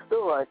mommy, I would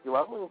still like you.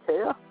 I wouldn't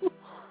care.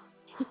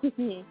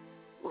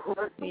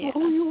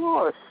 Who you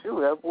are. Shoot,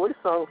 that boy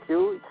sounds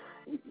cute.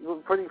 You're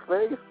a pretty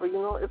face, but, you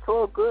know, it's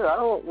all good. I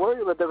don't worry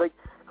about that. Like,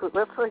 cause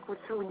that's like with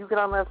you, when you get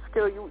on that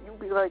scale, you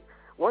be like,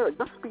 well,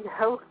 just be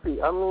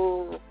healthy. I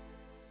mean,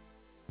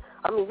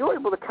 you're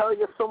able to carry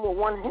yourself with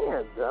one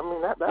hand. I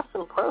mean, that's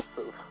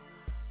impressive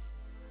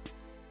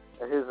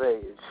at his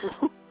age.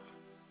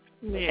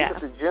 Yeah. You at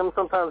the gym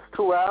sometimes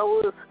 2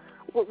 hours.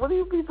 What do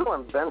you be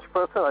doing? Bench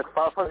pressing like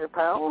 500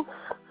 pounds?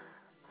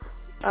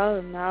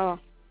 Oh, no.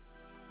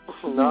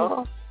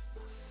 No?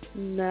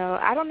 No,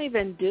 I don't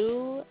even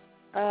do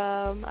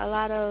a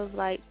lot of,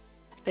 like,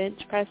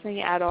 bench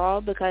pressing at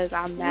all because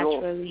I'm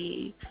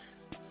naturally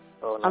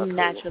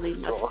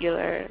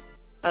muscular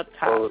up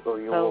top.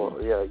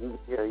 You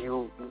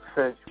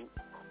said.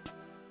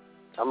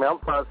 I mean, I'm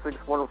 5'6",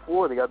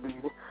 140. You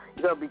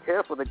gotta be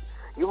careful.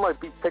 You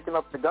might be picking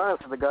up the guy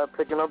instead of the guy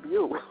picking up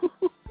you.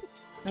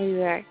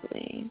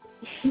 Exactly.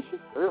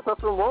 There's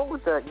nothing wrong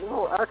with that. You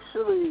know,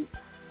 actually,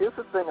 here's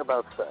the thing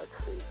about sex.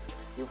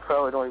 You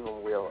probably don't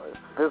even realize.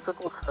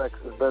 Physical sex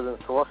is better than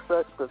soft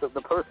sex because if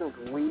the person's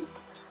weak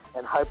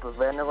and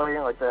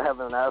hyperventilating, like they're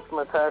having an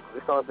asthma attack,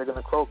 they sound like they're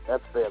going to croak,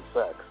 that's bad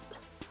sex.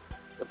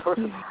 The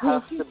person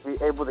has to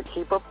be able to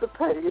keep up the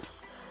pace,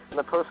 and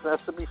the person has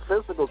to be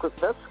physical, because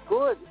that's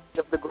good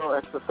if the girl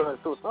exercises.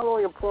 So it's not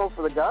only important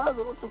for the guys,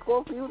 but it's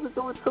important for you to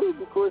do it too,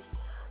 because,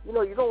 you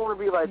know, you don't want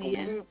to be like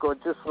weak or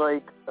just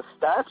like a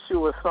statue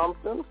or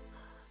something.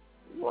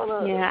 You want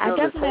to, I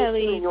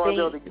definitely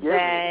think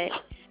that. It.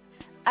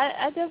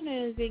 I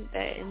definitely think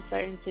that in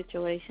certain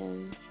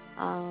situations,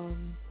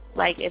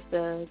 like if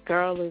the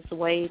girl is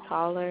way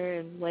taller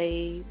and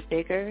way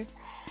bigger,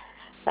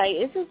 like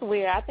it's just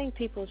weird. I think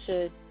people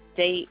should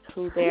date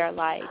who they're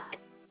like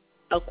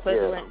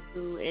equivalent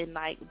to in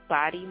like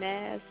body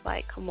mass.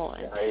 Like, come on,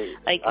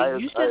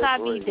 you should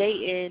not be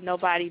dating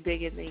nobody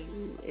bigger than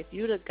you. If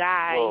you the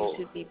guy, you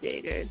should be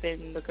bigger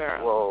than the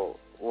girl.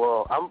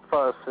 Well, I'm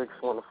 5'6",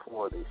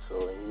 140,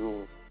 so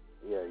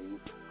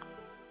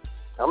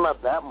I'm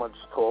not that much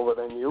taller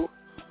than you.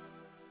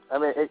 I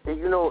mean,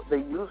 you know, they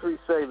usually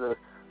say the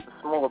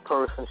smaller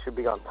person should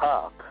be on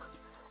top,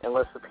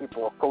 unless the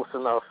people are close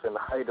enough in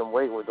height and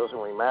weight where it doesn't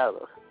really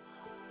matter.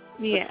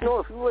 Yeah. But, you know,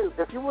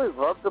 if you really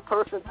love the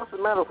person, it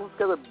doesn't matter who's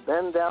got to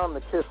bend down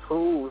to kiss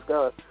who's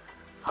got to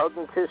hug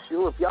and kiss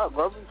you. If y'all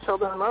love each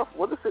other enough,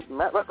 what does it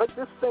matter? Like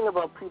this thing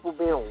about people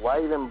being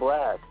white and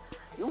black.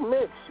 You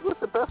mix. You get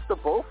the best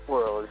of both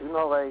worlds. You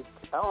know, like,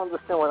 I don't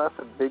understand why that's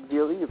a big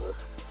deal either.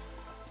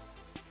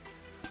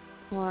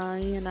 Well,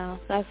 you know,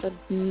 that's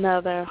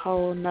another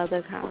whole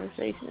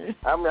conversation.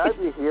 I mean, I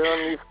be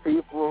hearing these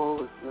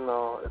people, you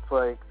know, it's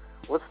like,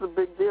 what's the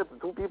big deal? The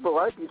two people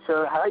like each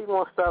other. How are you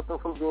going to stop them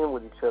from being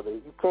with each other?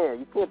 You can't.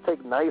 You can't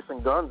take knives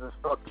and guns and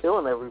start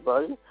killing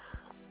everybody.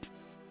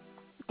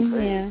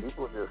 Yeah.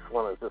 People just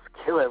want to just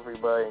kill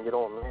everybody and get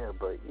on there.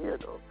 But, yeah,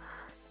 though,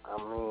 I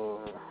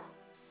mean,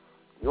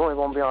 you're only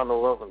going to be on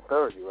till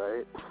 11:30,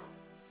 right?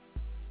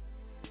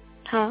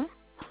 Huh?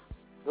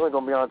 You're only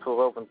going to be on till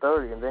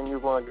 11:30, and then you're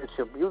going to get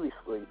your beauty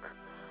sleep.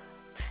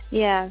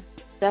 Yeah,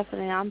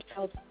 definitely. I'm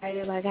so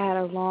tired. Like, I had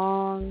a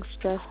long,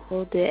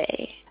 stressful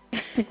day.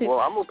 Well,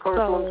 I'm a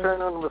personal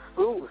trainer and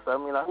masseuse. I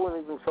mean, I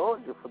wouldn't even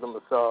charge you for the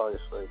massage,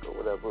 like, or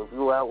whatever. If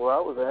you were out where I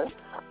was at.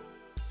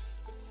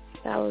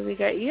 That would be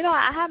great. You know,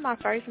 I had my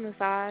first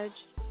massage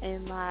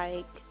in,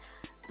 like,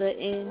 the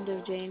end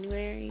of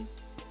January,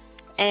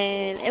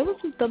 and it was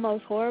the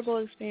most horrible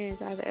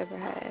experience I've ever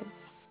had.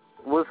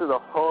 Was it a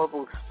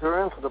horrible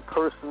experience, or the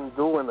person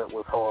doing it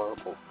was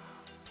horrible?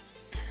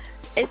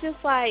 It's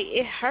just, like,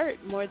 it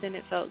hurt more than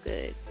it felt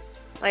good.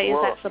 Like, is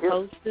that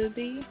supposed to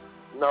be?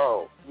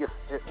 No.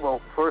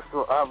 Well, first of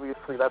all,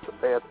 obviously that's a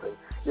bad thing.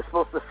 You're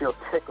supposed to feel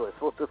ticklish.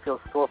 You're supposed to feel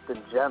soft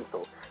and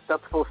gentle. You're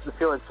not supposed to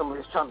feel like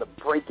somebody's trying to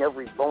break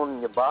every bone in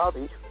your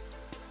body.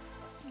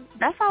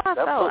 That's how I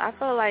felt. I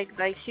felt like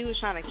she was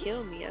trying to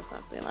kill me or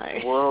something.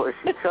 Like. Well, if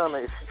she's trying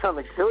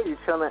to kill you,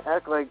 trying to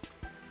act like,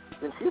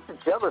 then she's the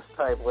jealous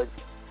type. Like,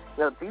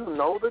 now, do you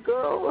know the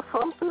girl or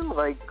something?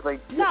 Like.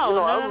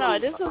 No.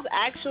 This was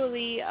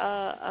actually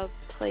a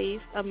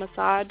place, a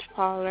massage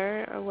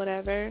parlor or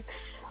whatever.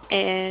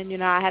 And, you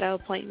know, I had an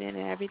appointment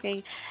and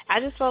everything. I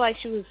just felt like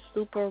she was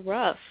super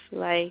rough.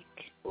 Like,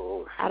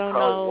 I don't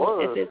know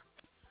if it's,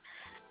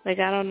 like,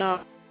 I don't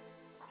know.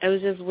 It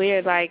was just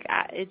weird. Like,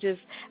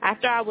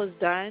 after I was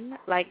done,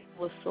 like,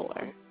 it was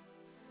sore.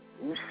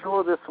 You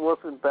sure this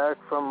wasn't back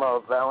from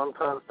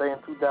Valentine's Day in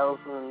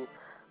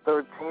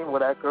 2013 where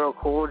that girl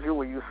called you,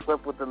 where you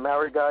slept with the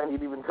married guy and he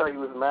didn't even tell you he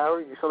was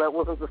married? You sure that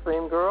wasn't the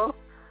same girl?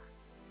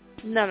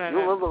 No. You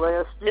remember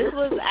last year?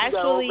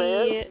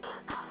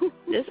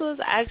 This was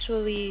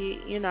actually,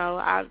 you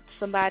know,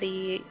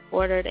 somebody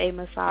ordered a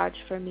massage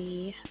for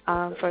me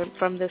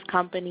from this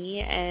company,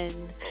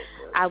 and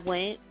I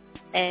went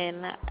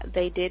and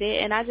they did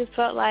it, and I just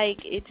felt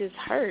like it just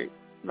hurt.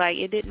 Like,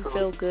 it didn't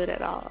feel good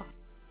at all.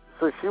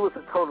 So she was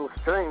a total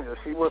stranger.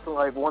 She wasn't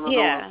like one of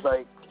those,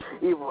 like,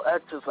 evil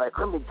exes, like,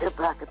 let me get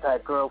back at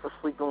that girl for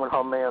sleeping with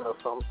her man or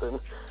something.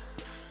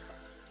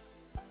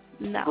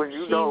 No, well,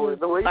 you know,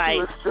 the way like, she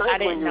was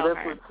strangling you, that's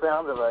her. what it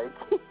sounded like.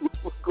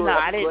 No,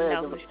 I didn't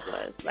know who she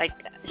was. Like,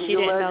 she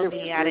didn't know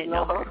me, I didn't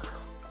know her.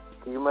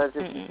 Can you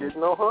imagine if you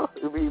didn't know her?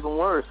 It would be even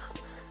worse.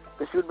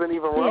 It should have been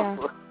even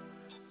rougher.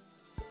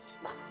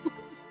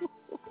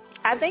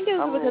 I think it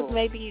was because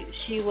maybe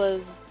she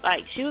was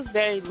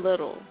very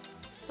little.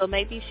 So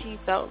maybe she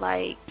felt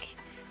like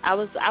I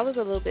was a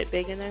little bit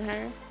bigger than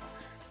her.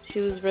 She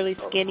was really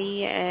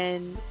skinny,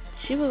 and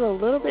she was a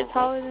little bit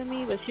taller than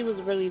me, but she was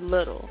really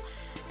little.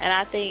 And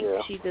I think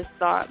she just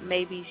thought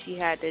maybe she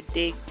had to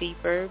dig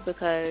deeper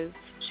because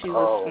she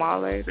was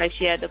smaller. Like,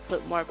 she had to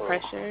put more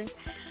pressure.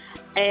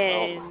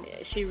 And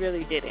she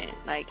really didn't.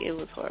 Like, it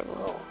was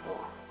horrible.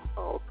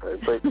 Okay.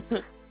 But,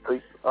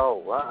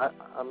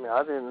 I mean,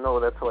 I didn't know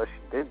that's why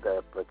she did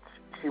that, but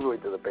she really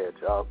did a bad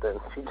job then.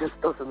 She just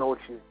doesn't know what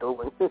she's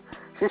doing.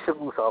 She should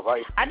lose her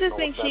life. I just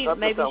think she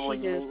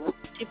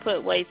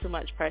put way too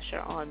much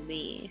pressure on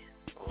me.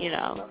 You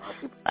know,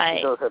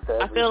 I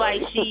feel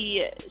like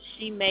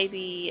she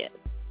maybe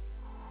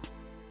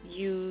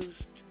used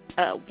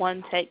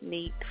one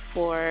technique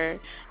for,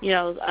 you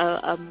know,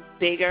 a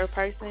bigger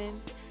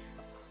person,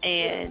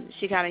 and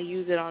she kind of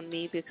used it on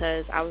me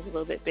because I was a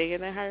little bit bigger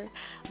than her.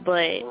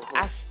 But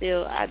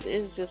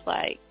it's just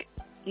like,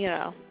 you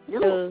know. You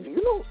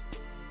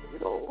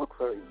don't look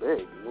very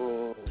big.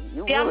 You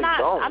yeah, really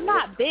I'm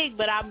not big,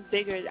 but I'm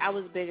bigger. I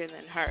was bigger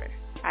than her.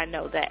 I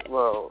know that.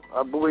 Well,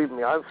 believe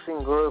me, I've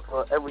seen girls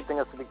where everything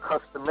has to be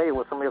custom made,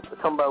 where somebody has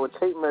to come by with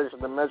tape measure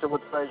to measure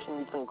what size she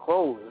needs in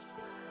clothes.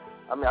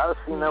 I mean, I've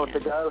seen that with the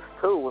guys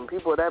too. When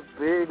people are that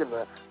big and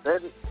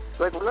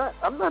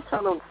I'm not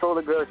trying to insult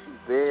a girl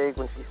she's big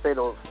when she say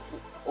all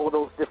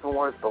those different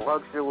words,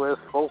 voluptuous,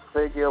 full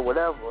figure,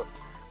 whatever.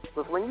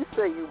 But when you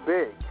say you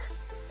big,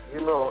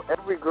 you know,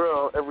 every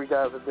guy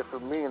has a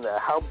different meaning.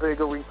 That how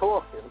big are we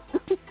talking?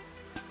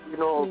 You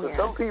know, because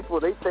some people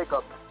they take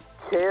up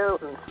chairs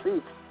and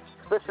seats,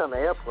 especially on the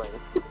airplane.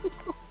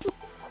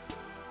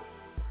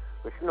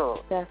 But you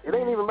know, it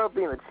ain't even about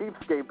being a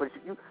cheapskate. But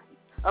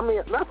I'm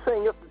not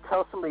saying you have to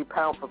tell somebody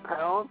pound for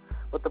pound,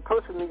 but the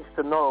person needs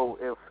to know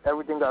if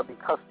everything got to be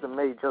custom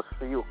made just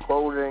for you,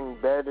 clothing,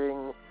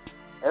 bedding,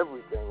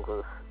 everything.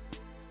 Because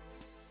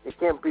it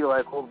can't be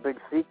like a big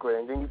secret,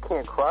 and then you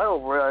can't cry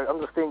over it. I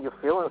understand your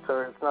feelings,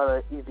 sir. It's not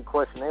an easy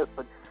question to answer,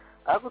 but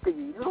I look at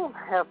you. You don't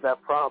have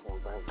that problem,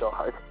 thank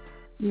God.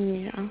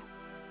 Yeah.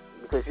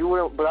 Because you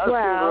wouldn't, but I've seen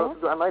girls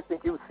who do, and I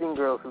think you've seen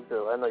girls who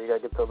do. I know you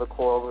got to get to the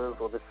callers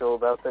or the show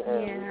about to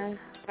end. Yeah,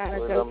 gotta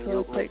go to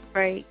a quick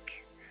break.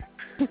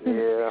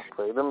 Yeah,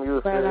 play the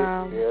music,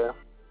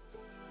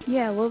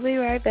 Yeah, we'll be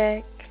right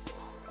back.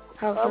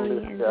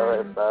 Hopefully.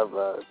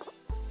 Bye-bye.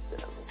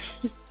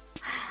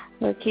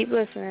 Well, keep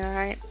listening, all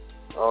right?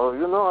 Oh,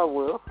 you know I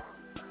will.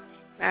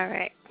 All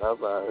right.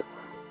 Bye-bye.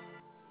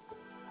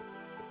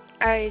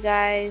 All right,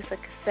 guys, like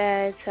I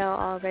said,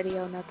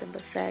 Tellallradio, nothing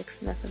but sex,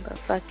 nothing but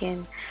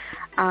fucking,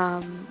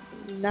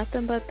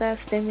 nothing but that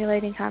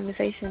stimulating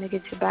conversation to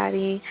get your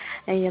body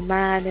and your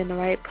mind in the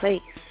right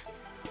place.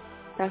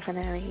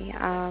 Definitely.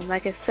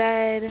 Like I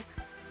said,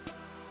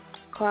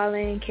 call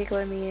in, kick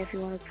with me if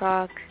you want to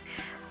talk.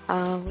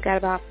 We got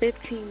about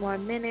 15 more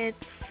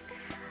minutes.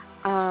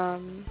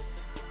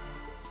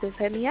 Just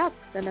hit me up.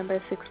 The number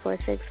is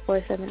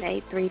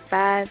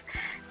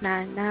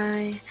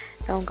 646-478-3599.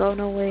 Don't go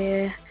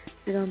nowhere.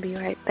 We're going to be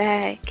right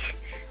back.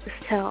 It's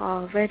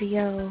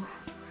Tellallradio.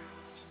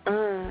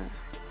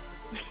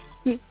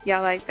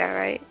 Y'all like that,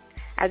 right?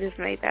 I just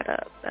made that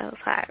up. That was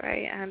hot,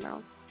 right? I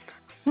know.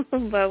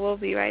 But we'll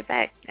be right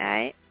back, all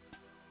right?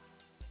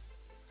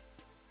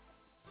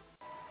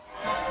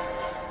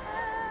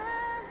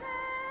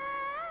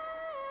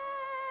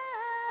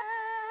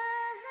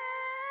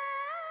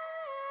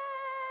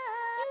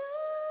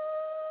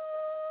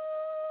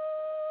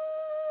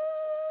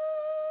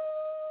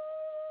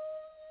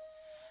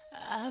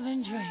 I've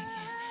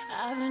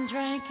been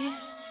drinking.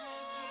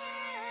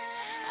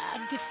 I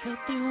get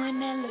filthy when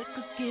that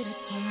liquor get it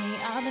to me.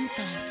 I've been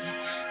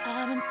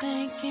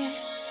thinking.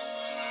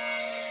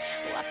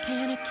 Why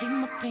can't I keep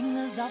my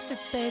fingers off it,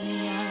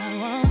 baby? I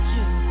want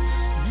you,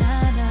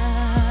 nah.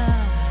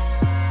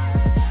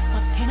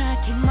 Why can't I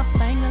keep my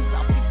fingers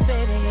off it,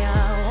 baby? I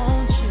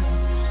want you,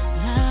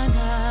 nah.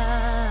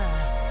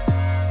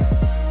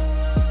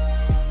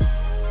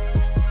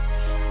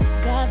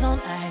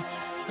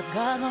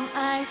 Cigars on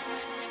ice.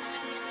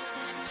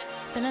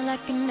 Feeling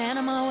like an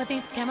animal with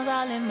these cameras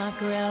all in my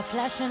grill.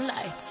 Flashing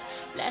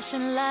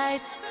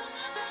lights.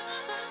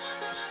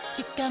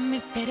 You got me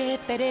pity,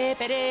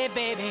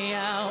 baby.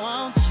 I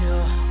want you,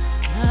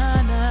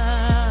 nah.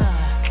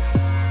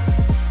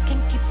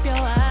 Can't keep your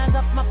eyes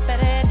off my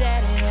petty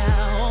daddy.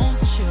 I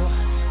want you,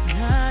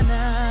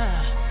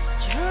 nah.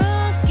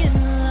 Drunk in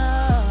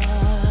love.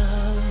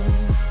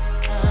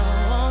 I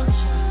want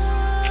you.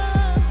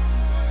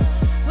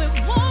 We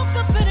woke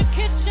up in the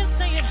kitchen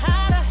saying,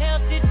 how the hell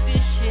did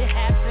this shit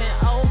happen?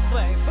 Oh,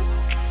 baby.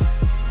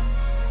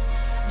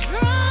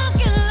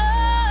 Drunk in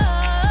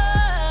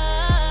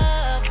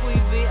love. We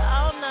be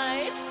all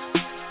night.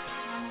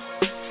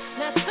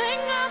 That thing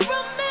I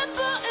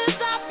remember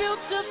is our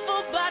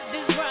beautiful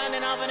bodies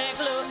running off in that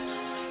club.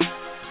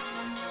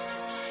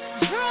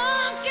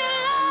 Drunk in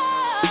love.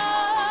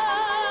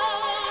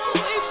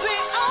 We be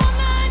all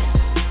night.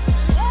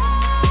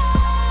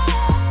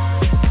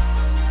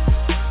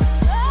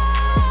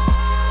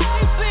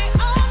 We be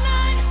all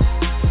night.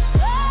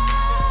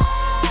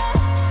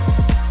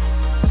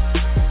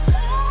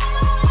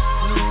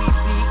 We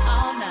be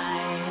all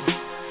night.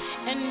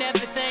 And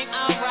everything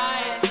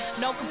alright.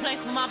 No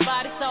complaints with my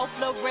body, so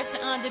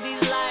fluorescent under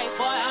these lights.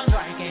 Boy, I'm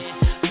drinking.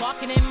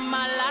 Walking in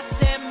my life,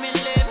 7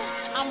 living.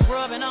 I'm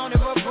rubbing on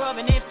it,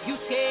 rubbing. If you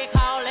scared,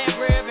 call that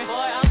ribbon. Boy,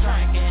 I'm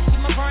drinking. Keep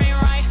my brain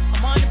right.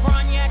 I'm on the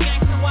Bronya,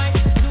 gangsta white.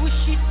 Louis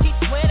sheets, keep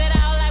sweated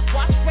out like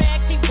wash rag,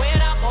 keep wet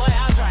out. Boy,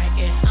 I'm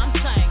drinking. I'm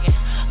singing.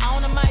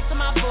 On the mic to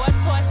my voice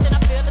course, then I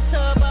fill the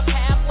tub up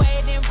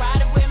halfway, then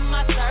ride it with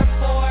my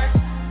surfboard.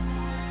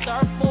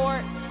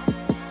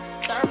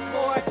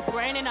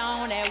 Graining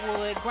on that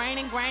wood,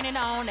 graining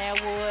on that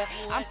wood.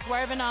 I'm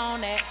swerving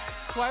on that,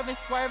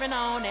 swerving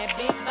on that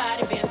big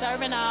body, been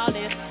serving all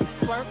this,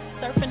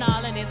 surfing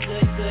all and it's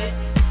good.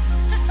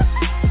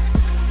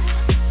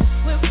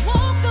 We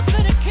woke up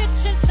in the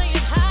kitchen.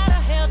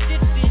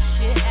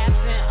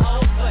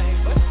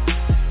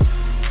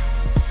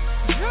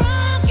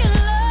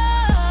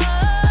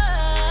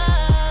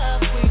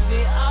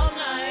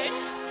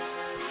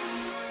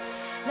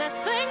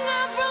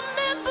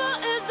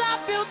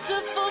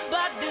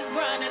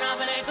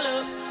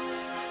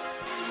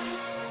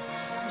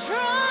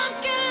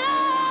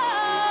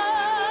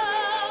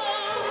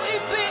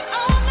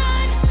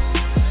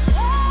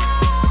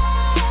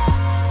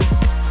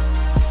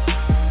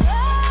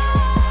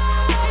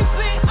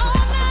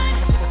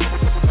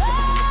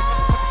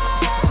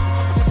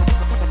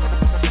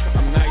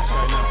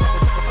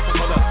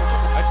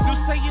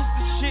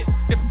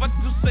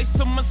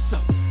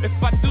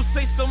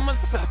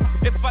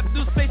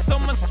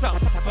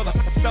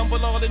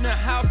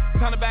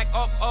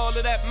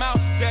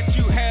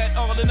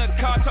 the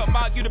car, talking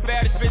about you the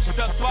baddest bitch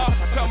thus far.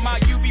 Talking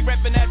about you be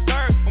reppin' that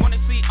third. I wanna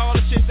see all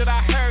the shit that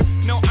I heard.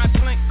 No, I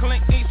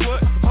Clint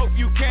Eastwood. Hope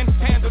you can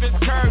handle this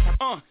curve.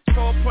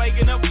 Four plague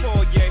in a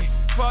foyer.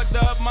 Fucked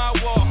up my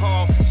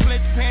Warhol.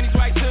 Slint your panties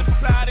right to the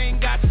side. Ain't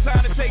got the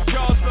time to take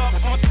jaws off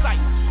on sight.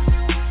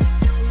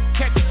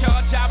 Catch a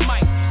charge, I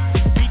might.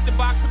 Beat the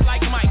box up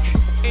like Mike.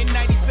 In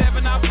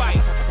 97, I bite.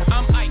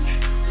 I'm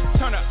Ike.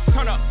 Turn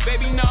up,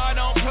 baby, no, I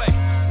don't play.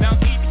 Now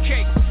eat the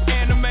cake,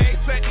 anime.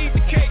 Said eat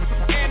the cake,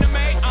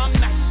 anime. I'm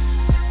nice.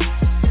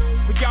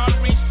 We gotta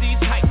reach these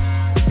heights.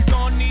 We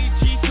gon' need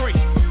G3.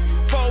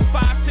 4,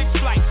 5, 6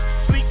 flights.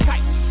 Sleep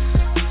tight.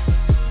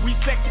 We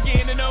sex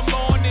again in the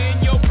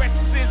morning. Your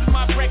breakfast is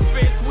my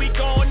breakfast. We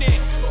gon'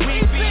 in.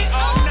 We be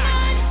all night.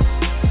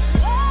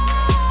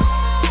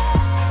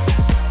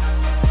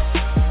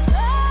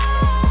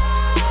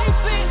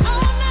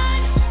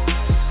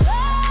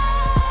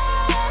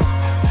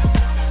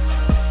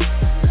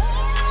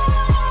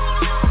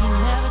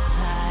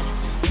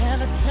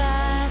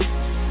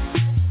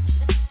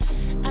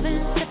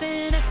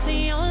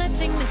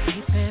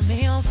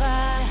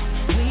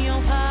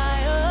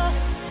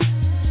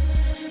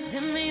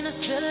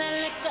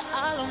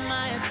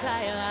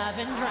 I've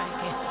been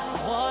drinking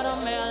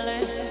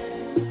watermelon.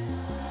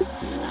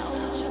 I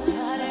want your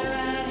body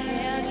right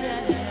here,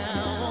 daddy. I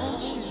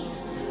want you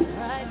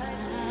right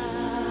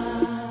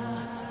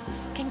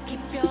now. Can't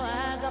keep your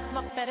eyes off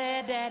my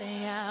fatty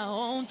daddy. I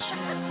want you.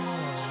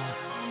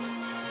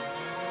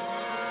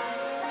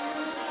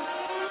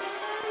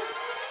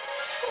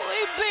 We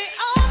be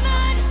all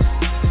night.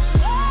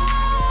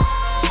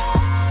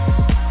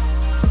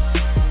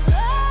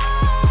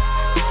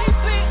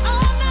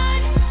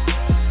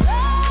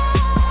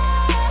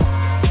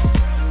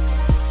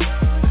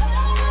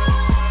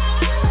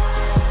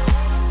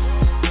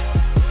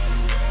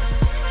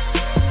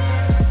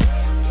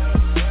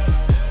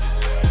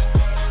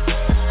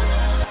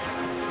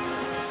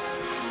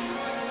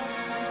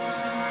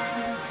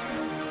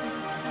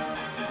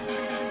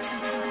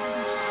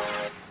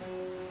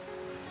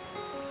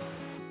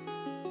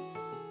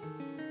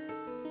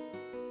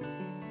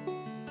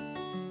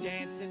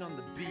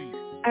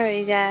 All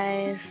right,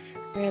 guys,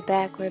 we're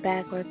back.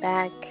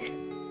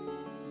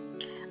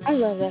 I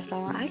love that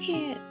song.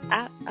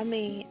 I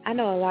mean, I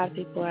know a lot of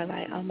people are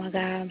like, oh my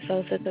God, I'm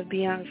so sick of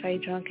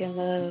Beyonce Drunk in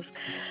Love,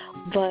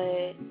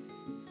 but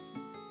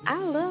I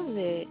love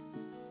it.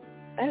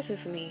 That's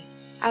just me.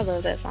 I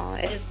love that song.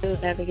 It will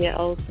never get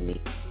old to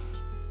me.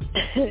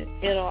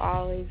 It'll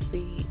always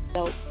be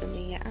dope to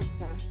me. I don't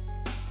know.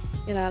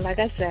 You know, like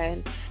I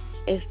said,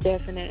 it's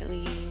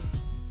definitely...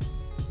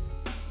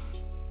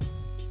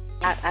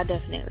 I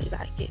definitely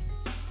like it.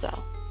 So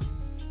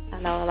I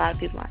know a lot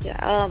of people might be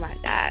like, oh my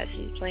God,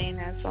 she's playing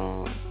that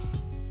song,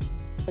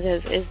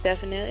 because it's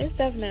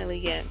definitely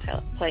getting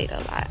played a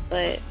lot,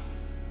 but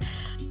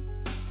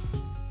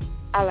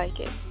I like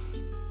it.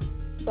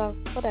 So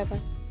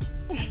whatever.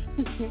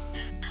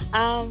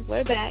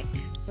 We're back.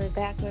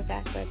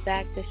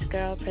 This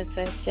girl,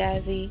 Princess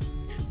Jazzy.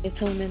 You're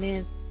tuning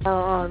in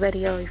on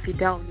radio if you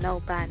don't know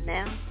by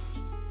now.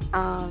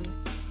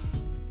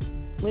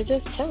 We're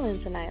just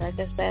chilling tonight. Like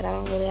I said, I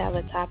don't really have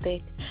a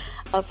topic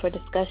up for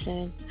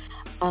discussion.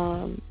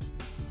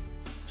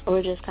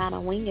 We're just kind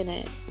of winging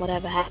it.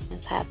 Whatever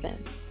happens,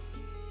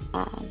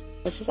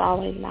 which is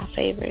always my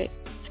favorite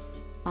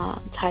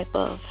type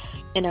of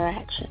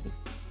interaction.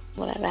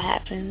 Whatever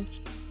happens,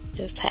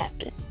 just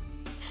happens.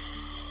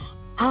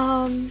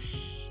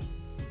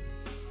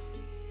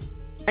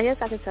 I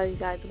guess I can tell you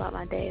guys about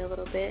my day a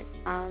little bit,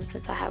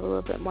 since I have a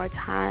little bit more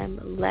time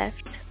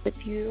left with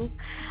you.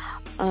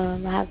 I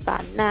have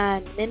about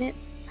 9 minutes,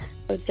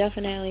 so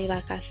definitely,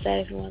 like I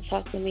said, if you want to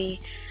talk to me,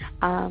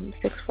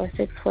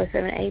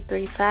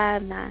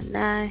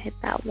 646-478-3599, hit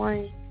that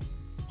one.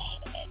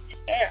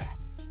 Yeah.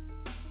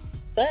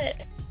 But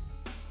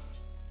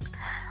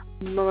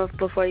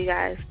before you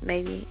guys,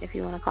 maybe if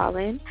you want to call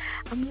in,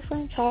 I'm just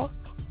going to talk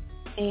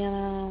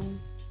and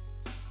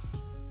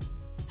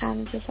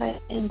kind of just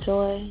like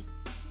enjoy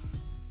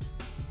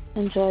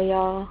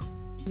y'all,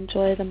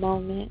 enjoy the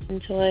moment,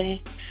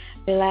 enjoy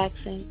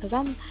relaxing,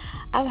 because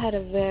I've had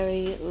a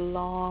very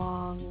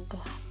long,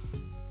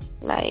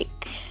 like,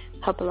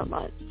 couple of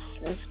months.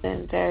 It's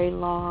been very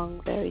long,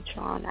 very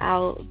drawn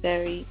out,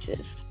 very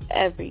just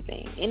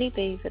everything.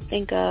 Anything you could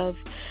think of,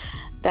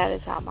 that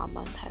is how my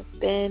month has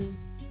been.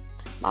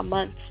 My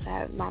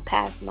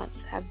past months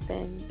have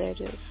been, they're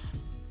just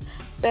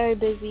very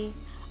busy.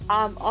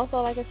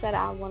 Also, like I said,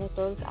 I want to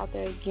throw this out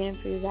there again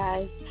for you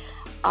guys.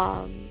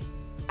 I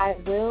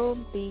will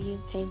be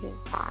changing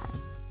time.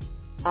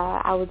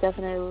 I will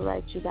definitely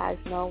let you guys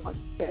know once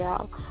I figure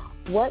out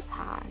what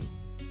time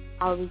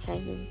I'll be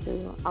changing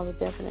to. I will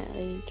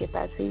definitely get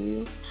back to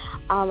you.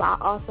 I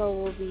also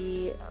will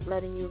be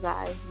letting you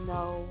guys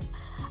know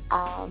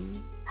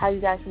how you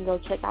guys can go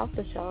check out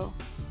the show,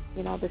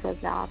 because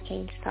now I've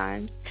changed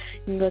times.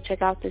 You can go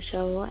check out the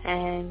show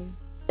and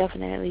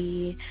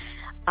definitely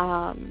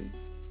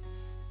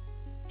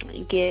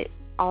get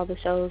all the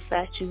shows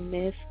that you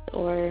missed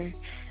or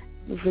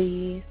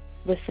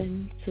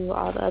listen to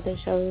all the other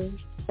shows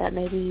that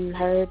maybe you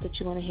heard but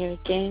you want to hear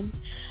again,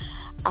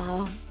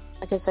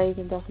 like I say, you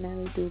can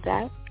definitely do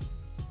that.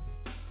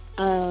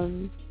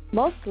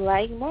 More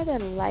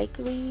than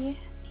likely,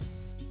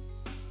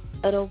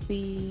 it'll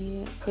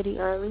be pretty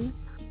early.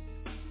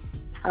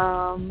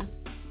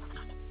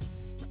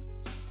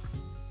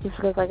 Just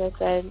because, like I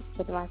said,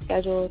 with my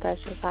schedule,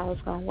 that's just how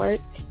it's going to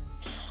work.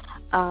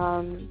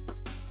 I'm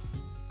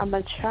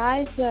going to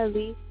try to at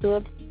least do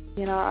it,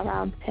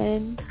 around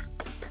 10,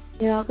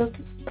 because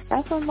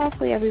that's when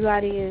mostly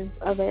everybody is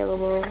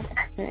available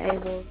and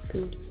able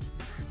to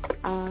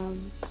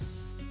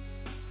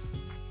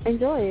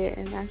enjoy it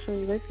and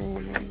actually listen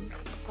and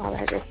all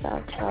that good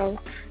stuff. So,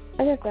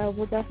 like I said,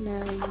 we'll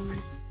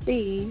definitely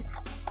see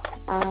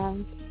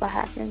what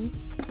happens.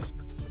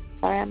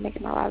 Sorry, I'm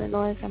making a lot of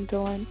noise.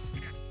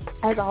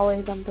 As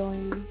always, I'm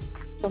doing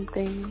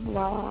something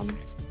while I'm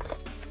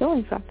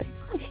doing something.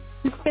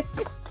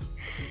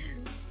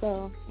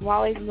 So, I'm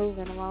always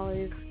moving. I'm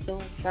always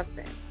doing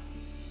something.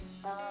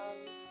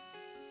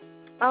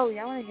 Y'all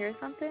want to hear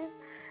something?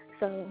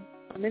 So,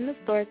 I'm in the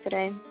store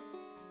today,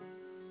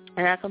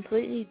 and I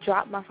completely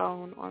dropped my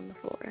phone on the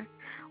floor.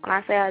 When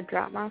I say I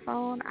dropped my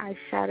phone, I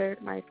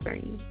shattered my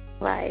screen.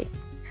 Like,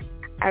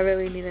 I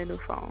really need a new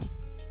phone.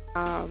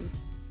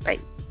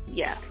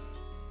 Yeah.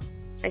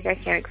 Like, I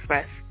can't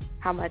express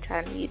how much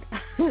I need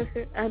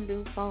a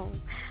new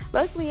phone.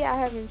 Luckily, I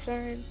have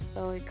insurance,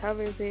 so it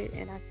covers it,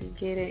 and I can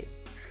get it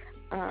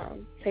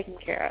taken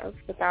care of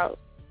without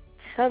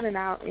shoving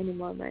out any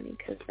more money,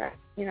 because that's,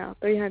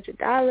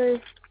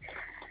 $300,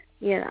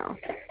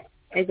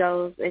 it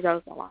goes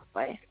a long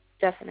way.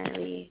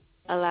 Definitely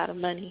a lot of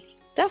money.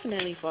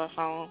 Definitely for a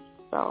phone.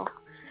 So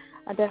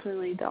I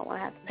definitely don't want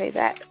to have to pay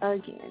that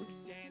again.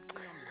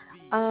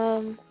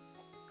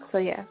 So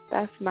yeah,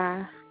 that's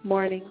my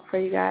morning for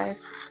you guys.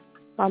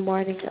 My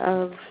morning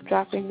of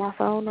dropping my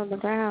phone on the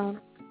ground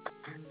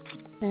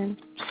and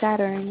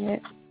shattering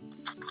it.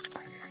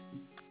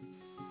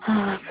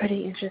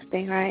 Pretty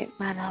interesting, right?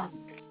 I know.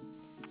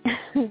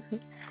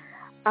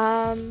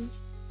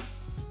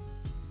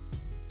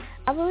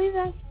 I believe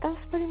that's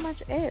pretty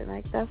much it.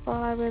 Like, that's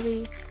all I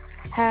really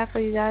have for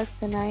you guys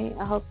tonight.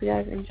 I hope you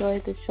guys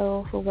enjoyed the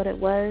show for what it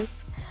was.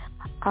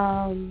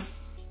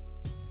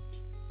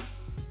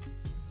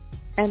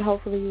 And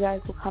hopefully you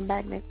guys will come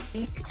back next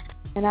week.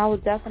 And I will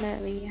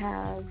definitely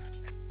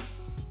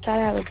try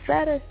to have a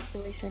better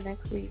situation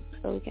next week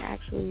so we can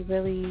actually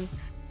really,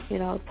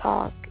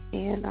 talk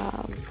and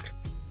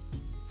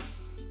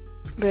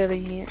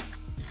really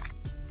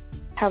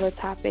have a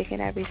topic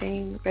and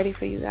everything ready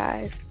for you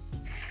guys.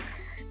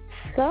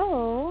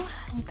 So,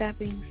 with that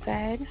being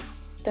said,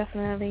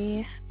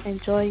 definitely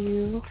enjoy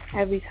you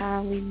every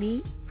time we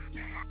meet.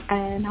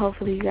 And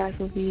hopefully you guys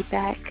will be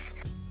back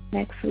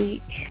next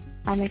week.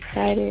 I'm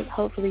excited.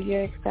 Hopefully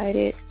you're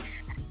excited.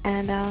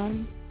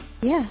 And,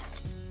 yeah,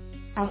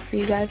 I'll see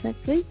you guys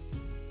next week.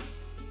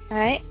 All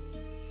right?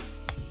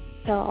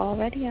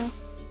 Tellallradio.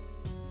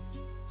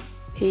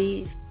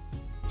 Peace.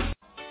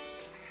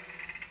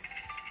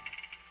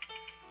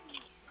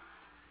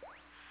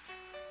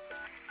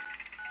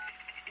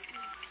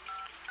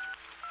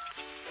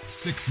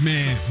 Six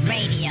Man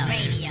Radio.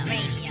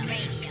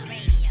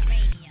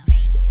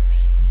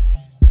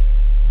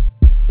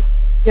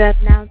 You have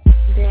now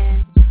tuned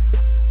in to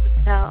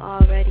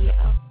Tellallradio,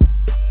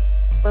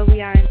 where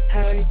we are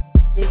encouraged to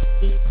dig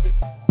deep,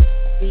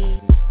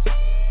 read,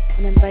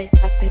 and embrace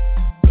our community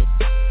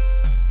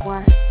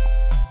one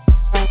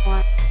by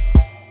one.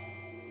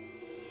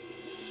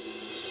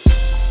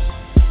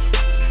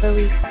 Where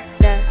we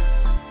suggest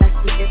that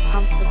we get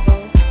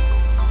comfortable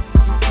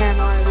and turn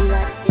our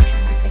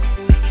relaxation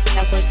techniques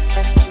that work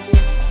best for you,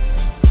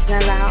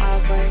 and allow our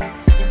brains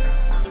to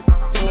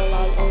roll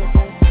all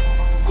over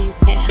so you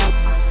can't help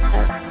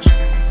but touch,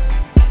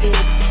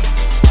 feel,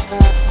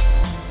 rub,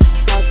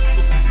 hug,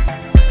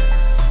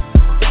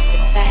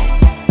 sit back,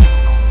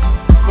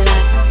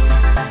 relax,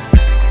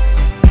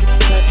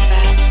 let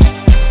back,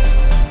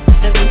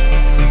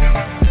 everything.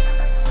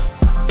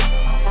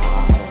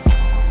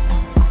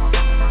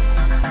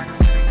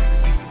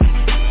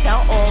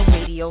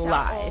 Tellallradio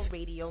Live.